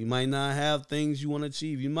bills. You might not have things you want to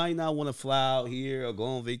achieve. You might not want to fly out here or go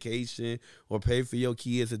on vacation or pay for your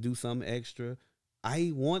kids to do something extra.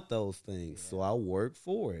 I want those things, so I work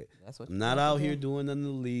for it. I'm not out here doing nothing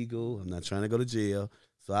illegal. I'm not trying to go to jail.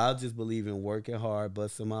 So I just believe in working hard,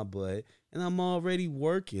 busting my butt, and I'm already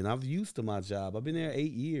working. I'm used to my job. I've been there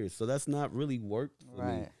 8 years, so that's not really work for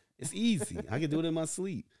me. It's easy. I can do it in my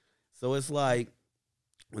sleep. So it's like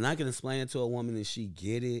when I can explain it to a woman and she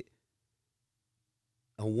get it,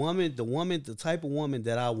 the type of woman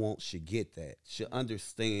that I want should get that, should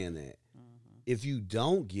understand that. If you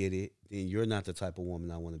don't get it, then you're not the type of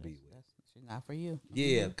woman I want to be with. She's not for you.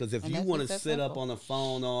 Yeah, because if you want to sit up on the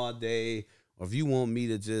phone all day, or if you want me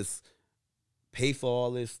to just pay for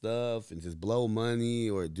all this stuff and just blow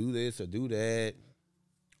money or do this or do that,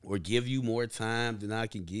 or give you more time than I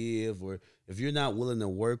can give, or if you're not willing to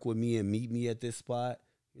work with me and meet me at this spot,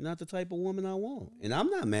 you're not the type of woman I want. And I'm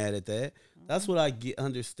not mad at that. That's what I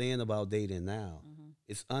understand about dating now.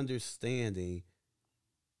 It's understanding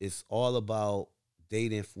it's all about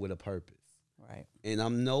dating with a purpose. Right. And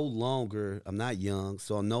I'm not young,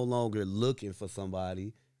 so I'm no longer looking for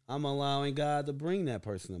somebody. I'm allowing God to bring that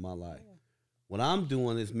person in my life. Yeah. What I'm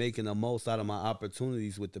doing is making the most out of my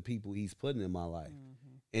opportunities with the people he's putting in my life.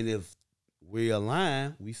 And if we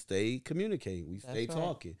align, we stay communicating, we stay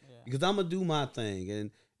talking. Yeah. Because I'm going to do my thing.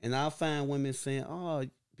 And I'll find women saying, oh,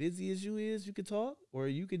 busy as you can talk, or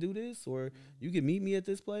you can do this, or you can meet me at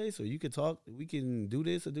this place, or you can talk, we can do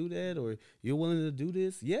this or do that, or you're willing to do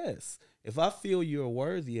this. Yes. If I feel you're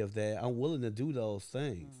worthy of that, I'm willing to do those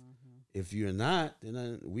things. If you're not,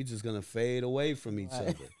 then we're just going to fade away from each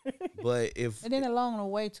other. But if... And then along the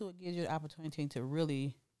way, too, it gives you the opportunity to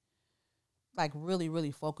really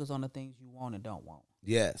focus on the things you want and don't want.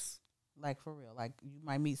 Yes. Like, for real. Like, you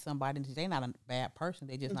might meet somebody and they're not a bad person.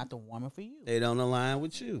 They're just not the woman for you. They don't align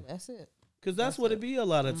with you. That's it. Because that's what it be a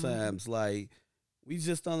lot of times. Like, we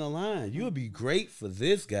just don't align. You would be great for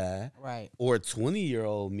this guy. Right. Or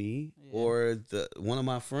 20-year-old me. Yeah. Or one of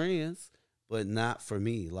my friends. But not for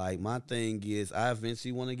me. Like, my thing is I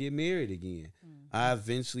eventually want to get married again. I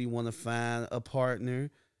eventually want to find a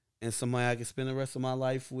partner and somebody I can spend the rest of my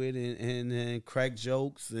life with and crack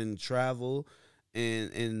jokes and travel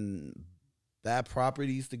and buy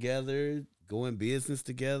properties together, go in business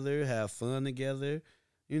together, have fun together,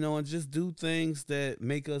 and just do things that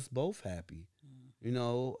make us both happy.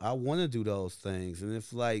 I want to do those things. And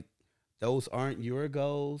if, like, those aren't your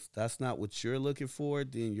goals, that's not what you're looking for,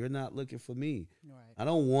 then you're not looking for me. Right. I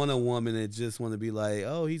don't want a woman that just want to be like,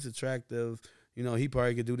 oh, he's attractive, he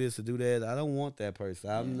probably could do this or do that. I don't want that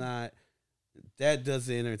person. I'm not, that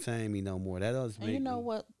doesn't entertain me no more. That doesn't make me. You know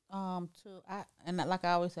what, like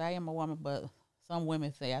I always say, I am a woman, but some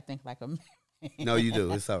women say I think like a man. No, you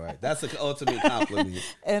do. It's all right. That's an ultimate compliment.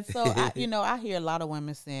 And so, I hear a lot of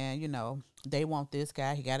women saying, they want this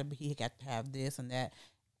guy. He got to have this and that.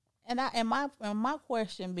 And my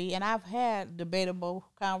question be, and I've had debatable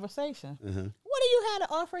conversation. What do you have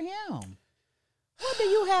to offer him? What do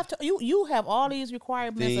you have to? You have all these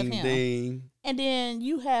requirements of him, ding. And then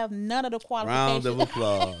you have none of the qualifications. Round of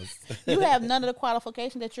applause. You have none of the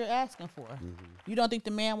qualifications that you're asking for. You don't think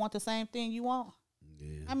the man want the same thing you want?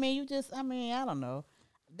 Yeah. I don't know.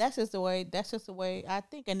 that's just the way. That's just the way I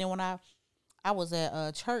think. And then when I was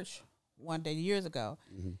at church one day years ago,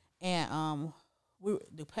 and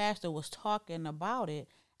the pastor was talking about it,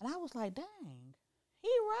 and I was like, dang, he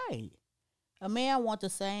right. A man want the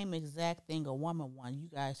same exact thing a woman want. You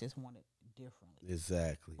guys just want it differently.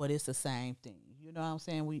 Exactly. But it's the same thing. You know what I'm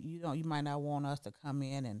saying? You might not want us to come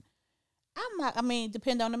in and I'm not. I mean,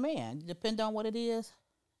 depend on the man. Depend on what it is.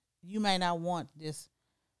 You may not want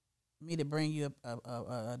me to bring you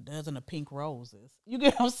a dozen of pink roses. You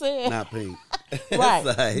get what I'm saying? Not pink. Right.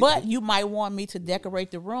 Like, But you might want me to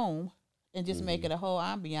decorate the room and just make it a whole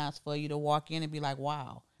ambiance for you to walk in and be like,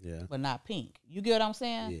 wow. yeah. But not pink. You get what I'm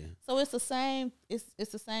saying? Yeah. So it's the same. It's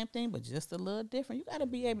the same thing, but just a little different. You got to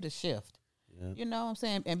be able to shift. Yeah. You know what I'm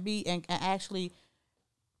saying? And actually,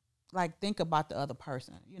 like, think about the other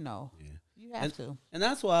person. You know, Yeah. you have to. And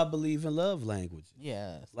that's why I believe in love languages.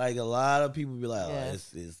 Yes. Like a lot of people be like, oh,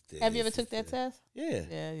 Yes. it's this. Have you ever took that test? Yeah.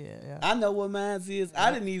 Yeah. I know what mine is.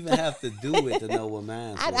 I didn't even have to do it to know what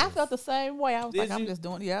mine was. I felt the same way. I was Did like, I'm you? just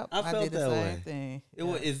doing. Yep. I felt did the that same way. thing. It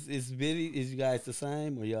was, is Biddy, is you guys the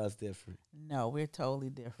same or y'all's different? No, we're totally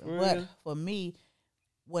different. For But real? for me,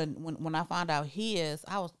 when I found out his,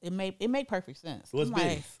 it made perfect sense. What's I'm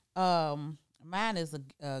like, Biddy's? mine is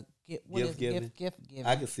a gift Gift giving?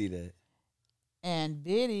 I can see that. and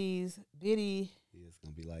Biddy, Yeah, it's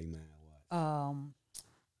going to be like mine. Watch.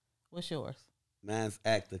 what's yours? Mine's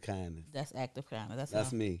act of kindness. That's active kind of.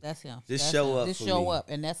 That's him. me. That's him. Just That's show him. up Just for show me. up,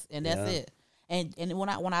 and that's Yeah. it. And when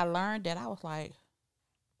I learned that, I was like,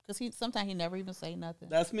 because sometimes he never even say nothing.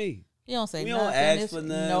 That's me. He don't say We nothing. don't ask It's- for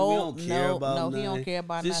nothing. No, we don't care no, about no, nothing. he don't care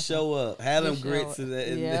about Just nothing. show up. Have them Just show grits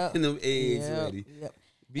up. and them eggs Yep, ready. yep.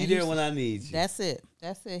 Be And there he's- when I need you. That's it.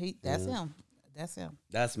 That's it. That's Yeah. him. That's him.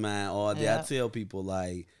 That's mine all day. Yeah. I tell people,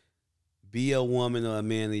 like, be a woman or a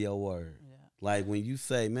man of your word. Yeah. Like, when you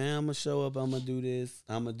say, man, I'm going to show up, I'm going to do this,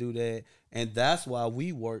 I'm going to do that. And that's why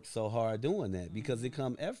we work so hard doing that, because it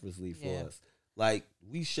come effortlessly for Yeah. us. Like,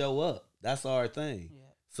 we show up. That's our thing. Yeah.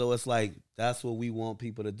 So it's like, that's what we want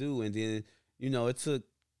people to do. And then, you know, it took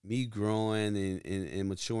me growing and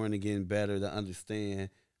maturing and getting better to understand,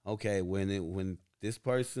 okay, when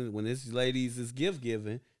this lady's is gift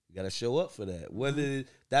giving, you got to show up for that. Whether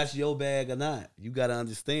that's your bag or not, you got to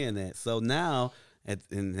understand that. So now, at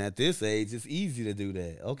this age, it's easy to do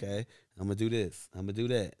that. Okay, I'm going to do this. I'm going to do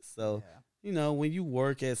that. So, you know, when you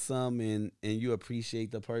work at something and you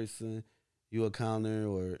appreciate the person you encounter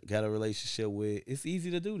or got a relationship with, it's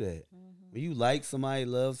easy to do that. When you like somebody,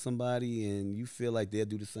 love somebody, and you feel like they'll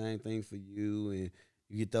do the same thing for you, and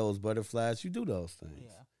you get those butterflies, you do those things.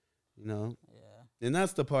 Yeah. You know? Yeah. And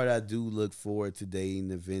that's the part I do look forward to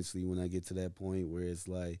dating eventually when I get to that point where it's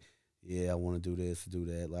like, yeah, I want to do this, do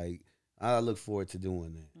that. Like, I look forward to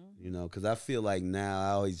doing that, you know, because I feel like now I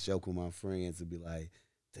always joke with my friends and be like,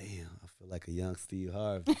 damn, I feel like a young Steve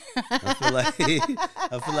Harvey. I feel like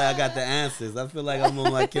I got the answers. I feel like I'm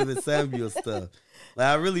on my Kevin Samuel stuff. Like,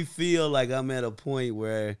 I really feel like I'm at a point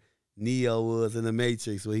where Neo was in the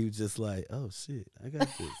Matrix, where he was just like, oh shit, I got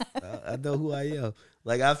this. I know who I am.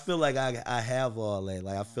 Like, I feel like I have all that.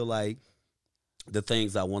 Like, I feel like the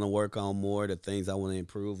things I want to work on more, the things I want to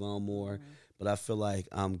improve on more. But I feel like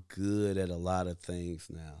I'm good at a lot of things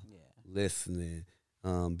now. Yeah. Listening,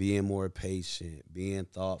 being more patient, being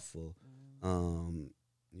thoughtful,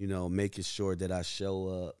 you know, making sure that I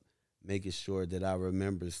show up, making sure that I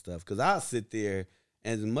remember stuff. Because I'll sit there,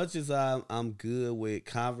 and as much as I'm good with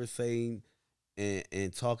conversating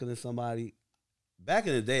and talking to somebody, back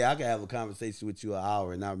in the day, I could have a conversation with you an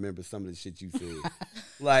hour and I remember some of the shit you said.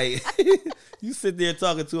 Like, you sit there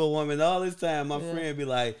talking to a woman all this time, my friend be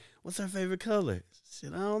like, what's her favorite color?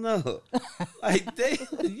 Shit, I don't know. Like,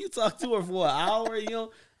 you talk to her for an hour, you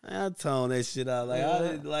know? I tone that shit out.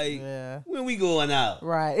 Like, when we going out?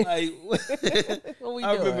 Right. Like, What we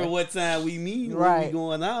I doing? remember what time we meet when we Right.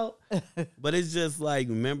 going out. But it's just like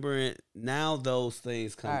remembering now those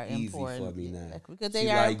things come Are easy important, for me yeah, now. because they She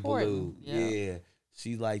are like important. blue. Yeah.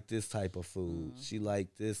 She like this type of food. She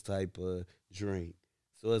like this type of drink.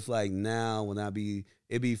 So it's like now when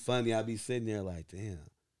it be funny, I be sitting there like, damn,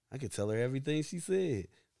 I could tell her everything she said.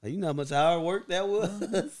 Like, you know how much hard work that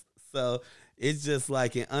was? So it's just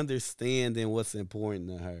like an understanding what's important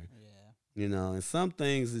to her. Yeah. You know, and some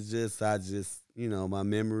things is just, you know, my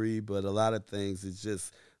memory, but a lot of things is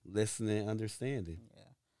just listening, understanding. Yeah.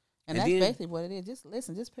 And And that's then- basically what it is. Just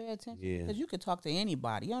listen, just pay attention. Yeah. Because you could talk to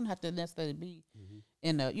anybody. You don't have to necessarily be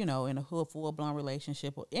in a full blown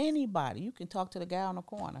relationship with anybody. You can talk to the guy on the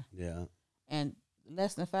corner. Yeah. And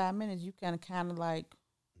less than 5 minutes, you can kind of like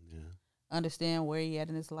Yeah. understand where he at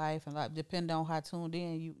in his life, and like depending on how tuned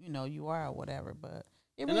in you are or whatever. But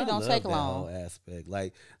It really don't take long. That whole aspect.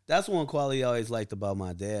 Like, that's one quality I always liked about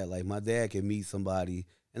my dad. Like, my dad can meet somebody,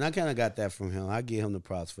 and I kind of got that from him. I give him the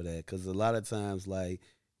props for that, because a lot of times, like,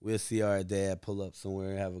 we'll see our dad pull up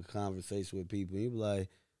somewhere and have a conversation with people, and he be like,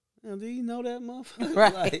 do you know that motherfucker?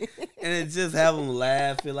 Right. Like, and it just have them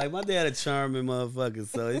laughing. Like, my dad a charming motherfucker,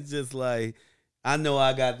 so it's just like, I know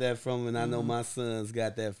I got that from him, and I know my sons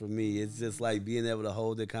got that from me. It's just like being able to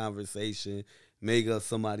hold the conversation, make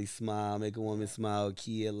somebody smile, make a woman smile, a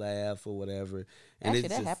kid laugh, or whatever. And Actually,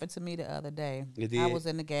 that happened to me the other day. It did? I was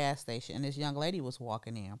in the gas station, and this young lady was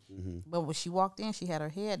walking in. But when she walked in, she had her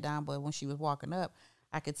head down. But when she was walking up,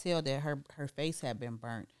 I could tell that her face had been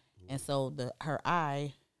burnt. And so her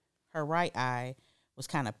right eye was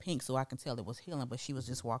kind of pink, so I can tell it was healing. But she was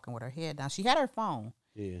just walking with her head down. She had her phone.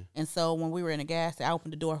 Yeah. And so when we were in the gas station, I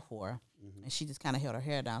opened the door for her, and she just kind of held her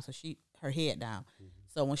hair down, so her head down.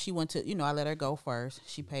 So when she went to, I let her go first.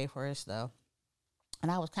 She paid for her stuff,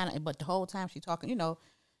 and I was but the whole time she talking,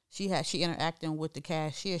 she interacting with the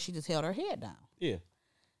cashier. She just held her head down. Yeah.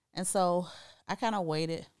 And so I kind of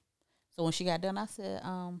waited. So when she got done, I said,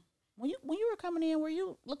 when you were coming in, were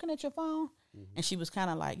you looking at your phone? And she was kind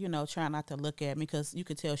of like, trying not to look at me, because you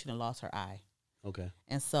could tell she done lost her eye. Okay.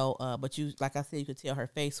 And so, but like I said, you could tell her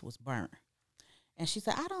face was burnt. And she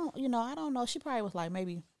said, I don't know. She probably was like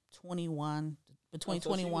maybe 21, between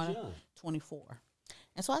 21 and 24.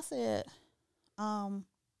 And so I said,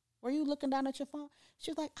 were you looking down at your phone? She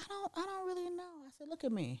was like, I don't really know. I said, look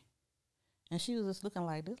at me. And she was just looking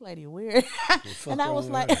like, this lady weird. And I was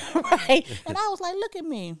like, right. And I was like, look at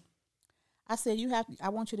me. I said, I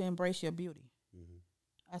want you to embrace your beauty.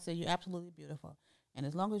 I said, you're absolutely beautiful. And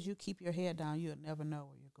as long as you keep your head down, you'll never know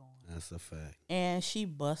where you're going. That's a fact. And she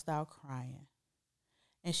bust out crying.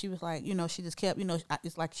 And she was like, she just kept,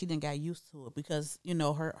 it's like she didn't got used to it, because,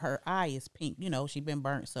 her eye is pink. She been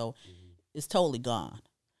burnt, so it's totally gone.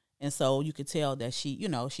 And so you could tell that she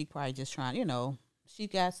probably just trying, she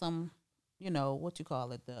got some, what you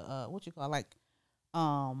call it,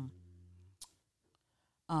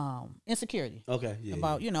 insecurity. Okay, yeah.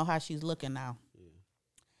 About, how she's looking now.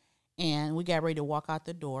 And we got ready to walk out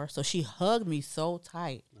the door. So she hugged me so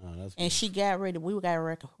tight. Oh, that's and she got ready. We got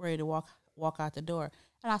ready to walk out the door.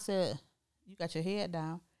 And I said, you got your head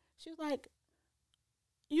down? She was like,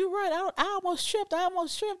 you're right. I almost tripped.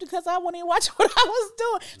 Because I wasn't even watching what I was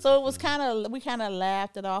doing. So it was we kind of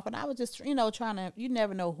laughed it off. And I was just, trying to, you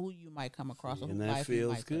never know who you might come across. And that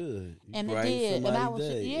feels good. And it did. And I was,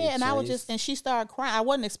 and I was just, and she started crying. I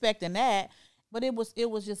wasn't expecting that. But it was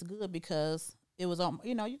just good, because it was on.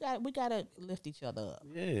 We gotta lift each other up.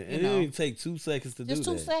 Yeah, and it didn't take 2 seconds to do that. Just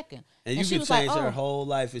 2 seconds, and you can change her whole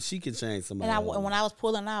life, and she can change somebody. And when I was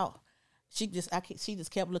pulling out, she just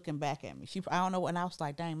kept looking back at me. I don't know, and I was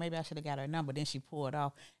like, dang, maybe I should have got her number. Then she pulled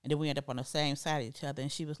off, and then we ended up on the same side of each other.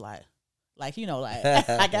 And she was like I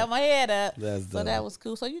got my head up. So that was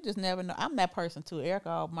cool. So you just never know. I'm that person too.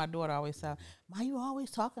 Erica, my daughter, always said, "Ma, you always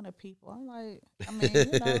talking to people." I'm like, you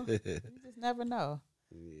just never know.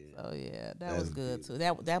 Yeah. So yeah, that was good too.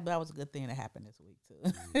 That was a good thing that happened this week too.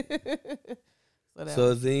 So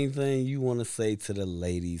is there anything you want to say to the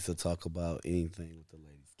ladies, or talk about anything with the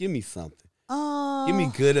ladies? Give me something. Give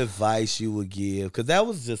me good advice you would give, because that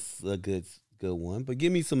was just a good one. But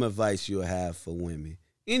give me some advice you'll have for women.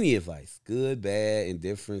 Any advice, good, bad,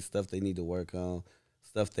 indifferent, stuff they need to work on,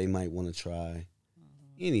 stuff they might want to try.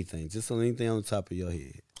 Anything, just anything on the top of your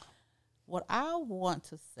head. What I want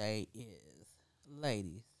to say is,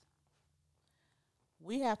 ladies,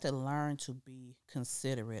 we have to learn to be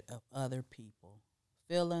considerate of other people,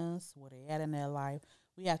 feelings, where they at in their life.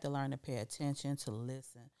 We have to learn to pay attention, to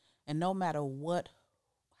listen. And no matter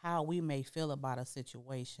how we may feel about a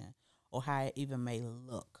situation, or how it even may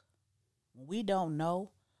look, when we don't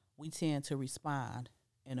know, we tend to respond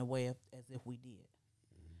in a way as if we did.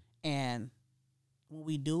 And when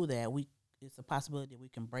we do that, it's a possibility that we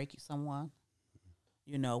can break someone.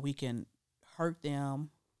 We can hurt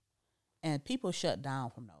them, and people shut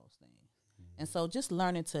down from those things. And so just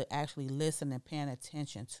learning to actually listen and paying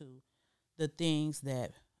attention to the things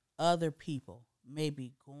that other people may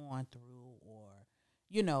be going through, or,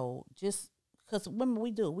 just because when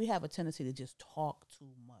we have a tendency to just talk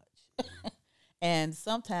too much. And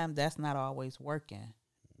sometimes that's not always working.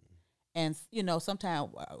 And, sometimes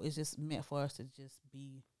it's just meant for us to just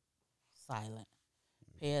be silent,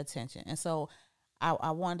 pay attention. And so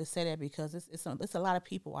I wanted to say that, because it's a lot of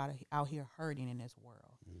people out here hurting in this world.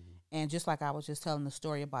 And just like I was just telling the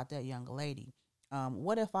story about that young lady,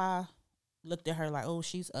 what if I looked at her like, oh,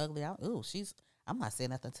 she's ugly. I'm not saying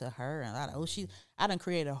nothing to her. And I done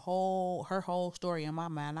created her whole story in my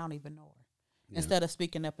mind. I don't even know her. Yeah. Instead of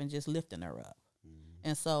speaking up and just lifting her up.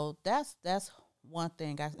 And so that's one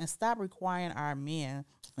thing, guys. And stop requiring our men.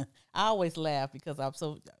 I always laugh because I'm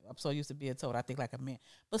so used to being told I think like a man.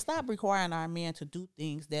 But stop requiring our men to do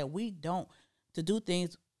things that we don't, to do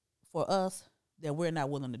things for us that we're not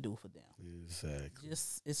willing to do for them. Exactly.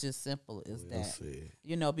 It's just simple as Well that. said.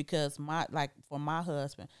 You know, because for my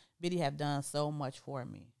husband, Biddy have done so much for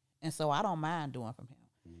me. And so I don't mind doing from him.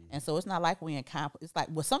 And so it's not like we in conflict. It's like,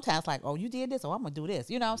 well, sometimes like, oh, you did this, oh, I'm going to do this.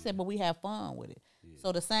 You know what I'm saying? But we have fun with it.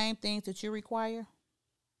 So the same things that you require,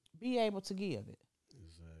 be able to give it.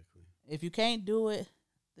 Exactly. If you can't do it,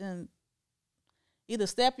 then either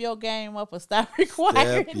step your game up or stop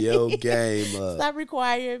requiring Step your me. game up. Stop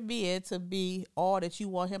requiring me to be all that you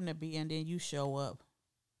want him to be, and then you show up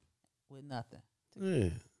with nothing. Yeah.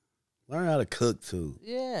 Learn how to cook too.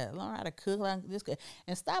 Yeah, learn how to cook like this,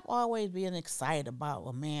 and stop always being excited about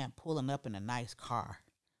a man pulling up in a nice car.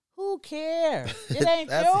 Who cares? It ain't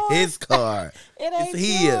That's yours. his car. It ain't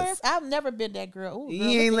It's yours. his. I've never been that girl. Ooh, girl, He look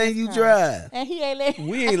ain't at letting his you car. drive. And he ain't letting.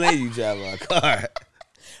 We ain't letting you drive our car.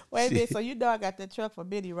 Wait a minute. So you know I got that truck for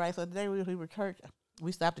Biddy, right? So today we were church.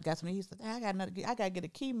 We stopped and got some. He said, I gotta get a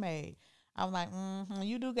key made. I'm like,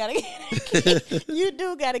 you do gotta get a key. You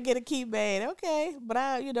do gotta get a key made. Okay, but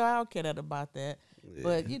I don't care nothing about that. Yeah.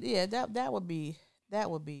 But yeah, that would be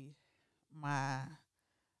my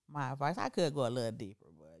advice. I could go a little deeper,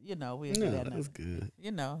 but we'll do that. That's good.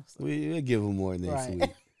 So. We'll give him more next Right. week.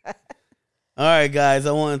 All right, guys.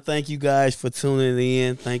 I want to thank you guys for tuning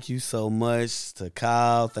in. Thank you so much to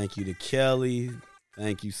Kyle. Thank you to Kelly.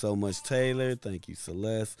 Thank you so much, Taylor. Thank you,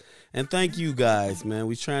 Celeste. And thank you guys, man.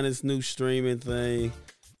 We trying this new streaming thing.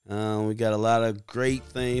 We got a lot of great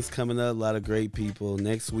things coming up, a lot of great people.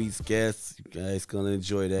 Next week's guests, you guys going to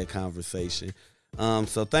enjoy that conversation.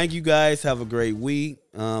 So thank you guys. Have a great week.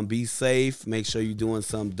 Be safe. Make sure you're doing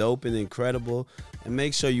something dope and incredible. And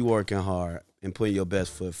make sure you're working hard and putting your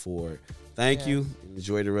best foot forward. Thank you.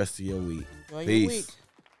 Enjoy the rest of your week. Enjoy Peace. your week.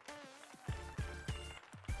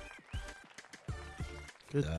 Good.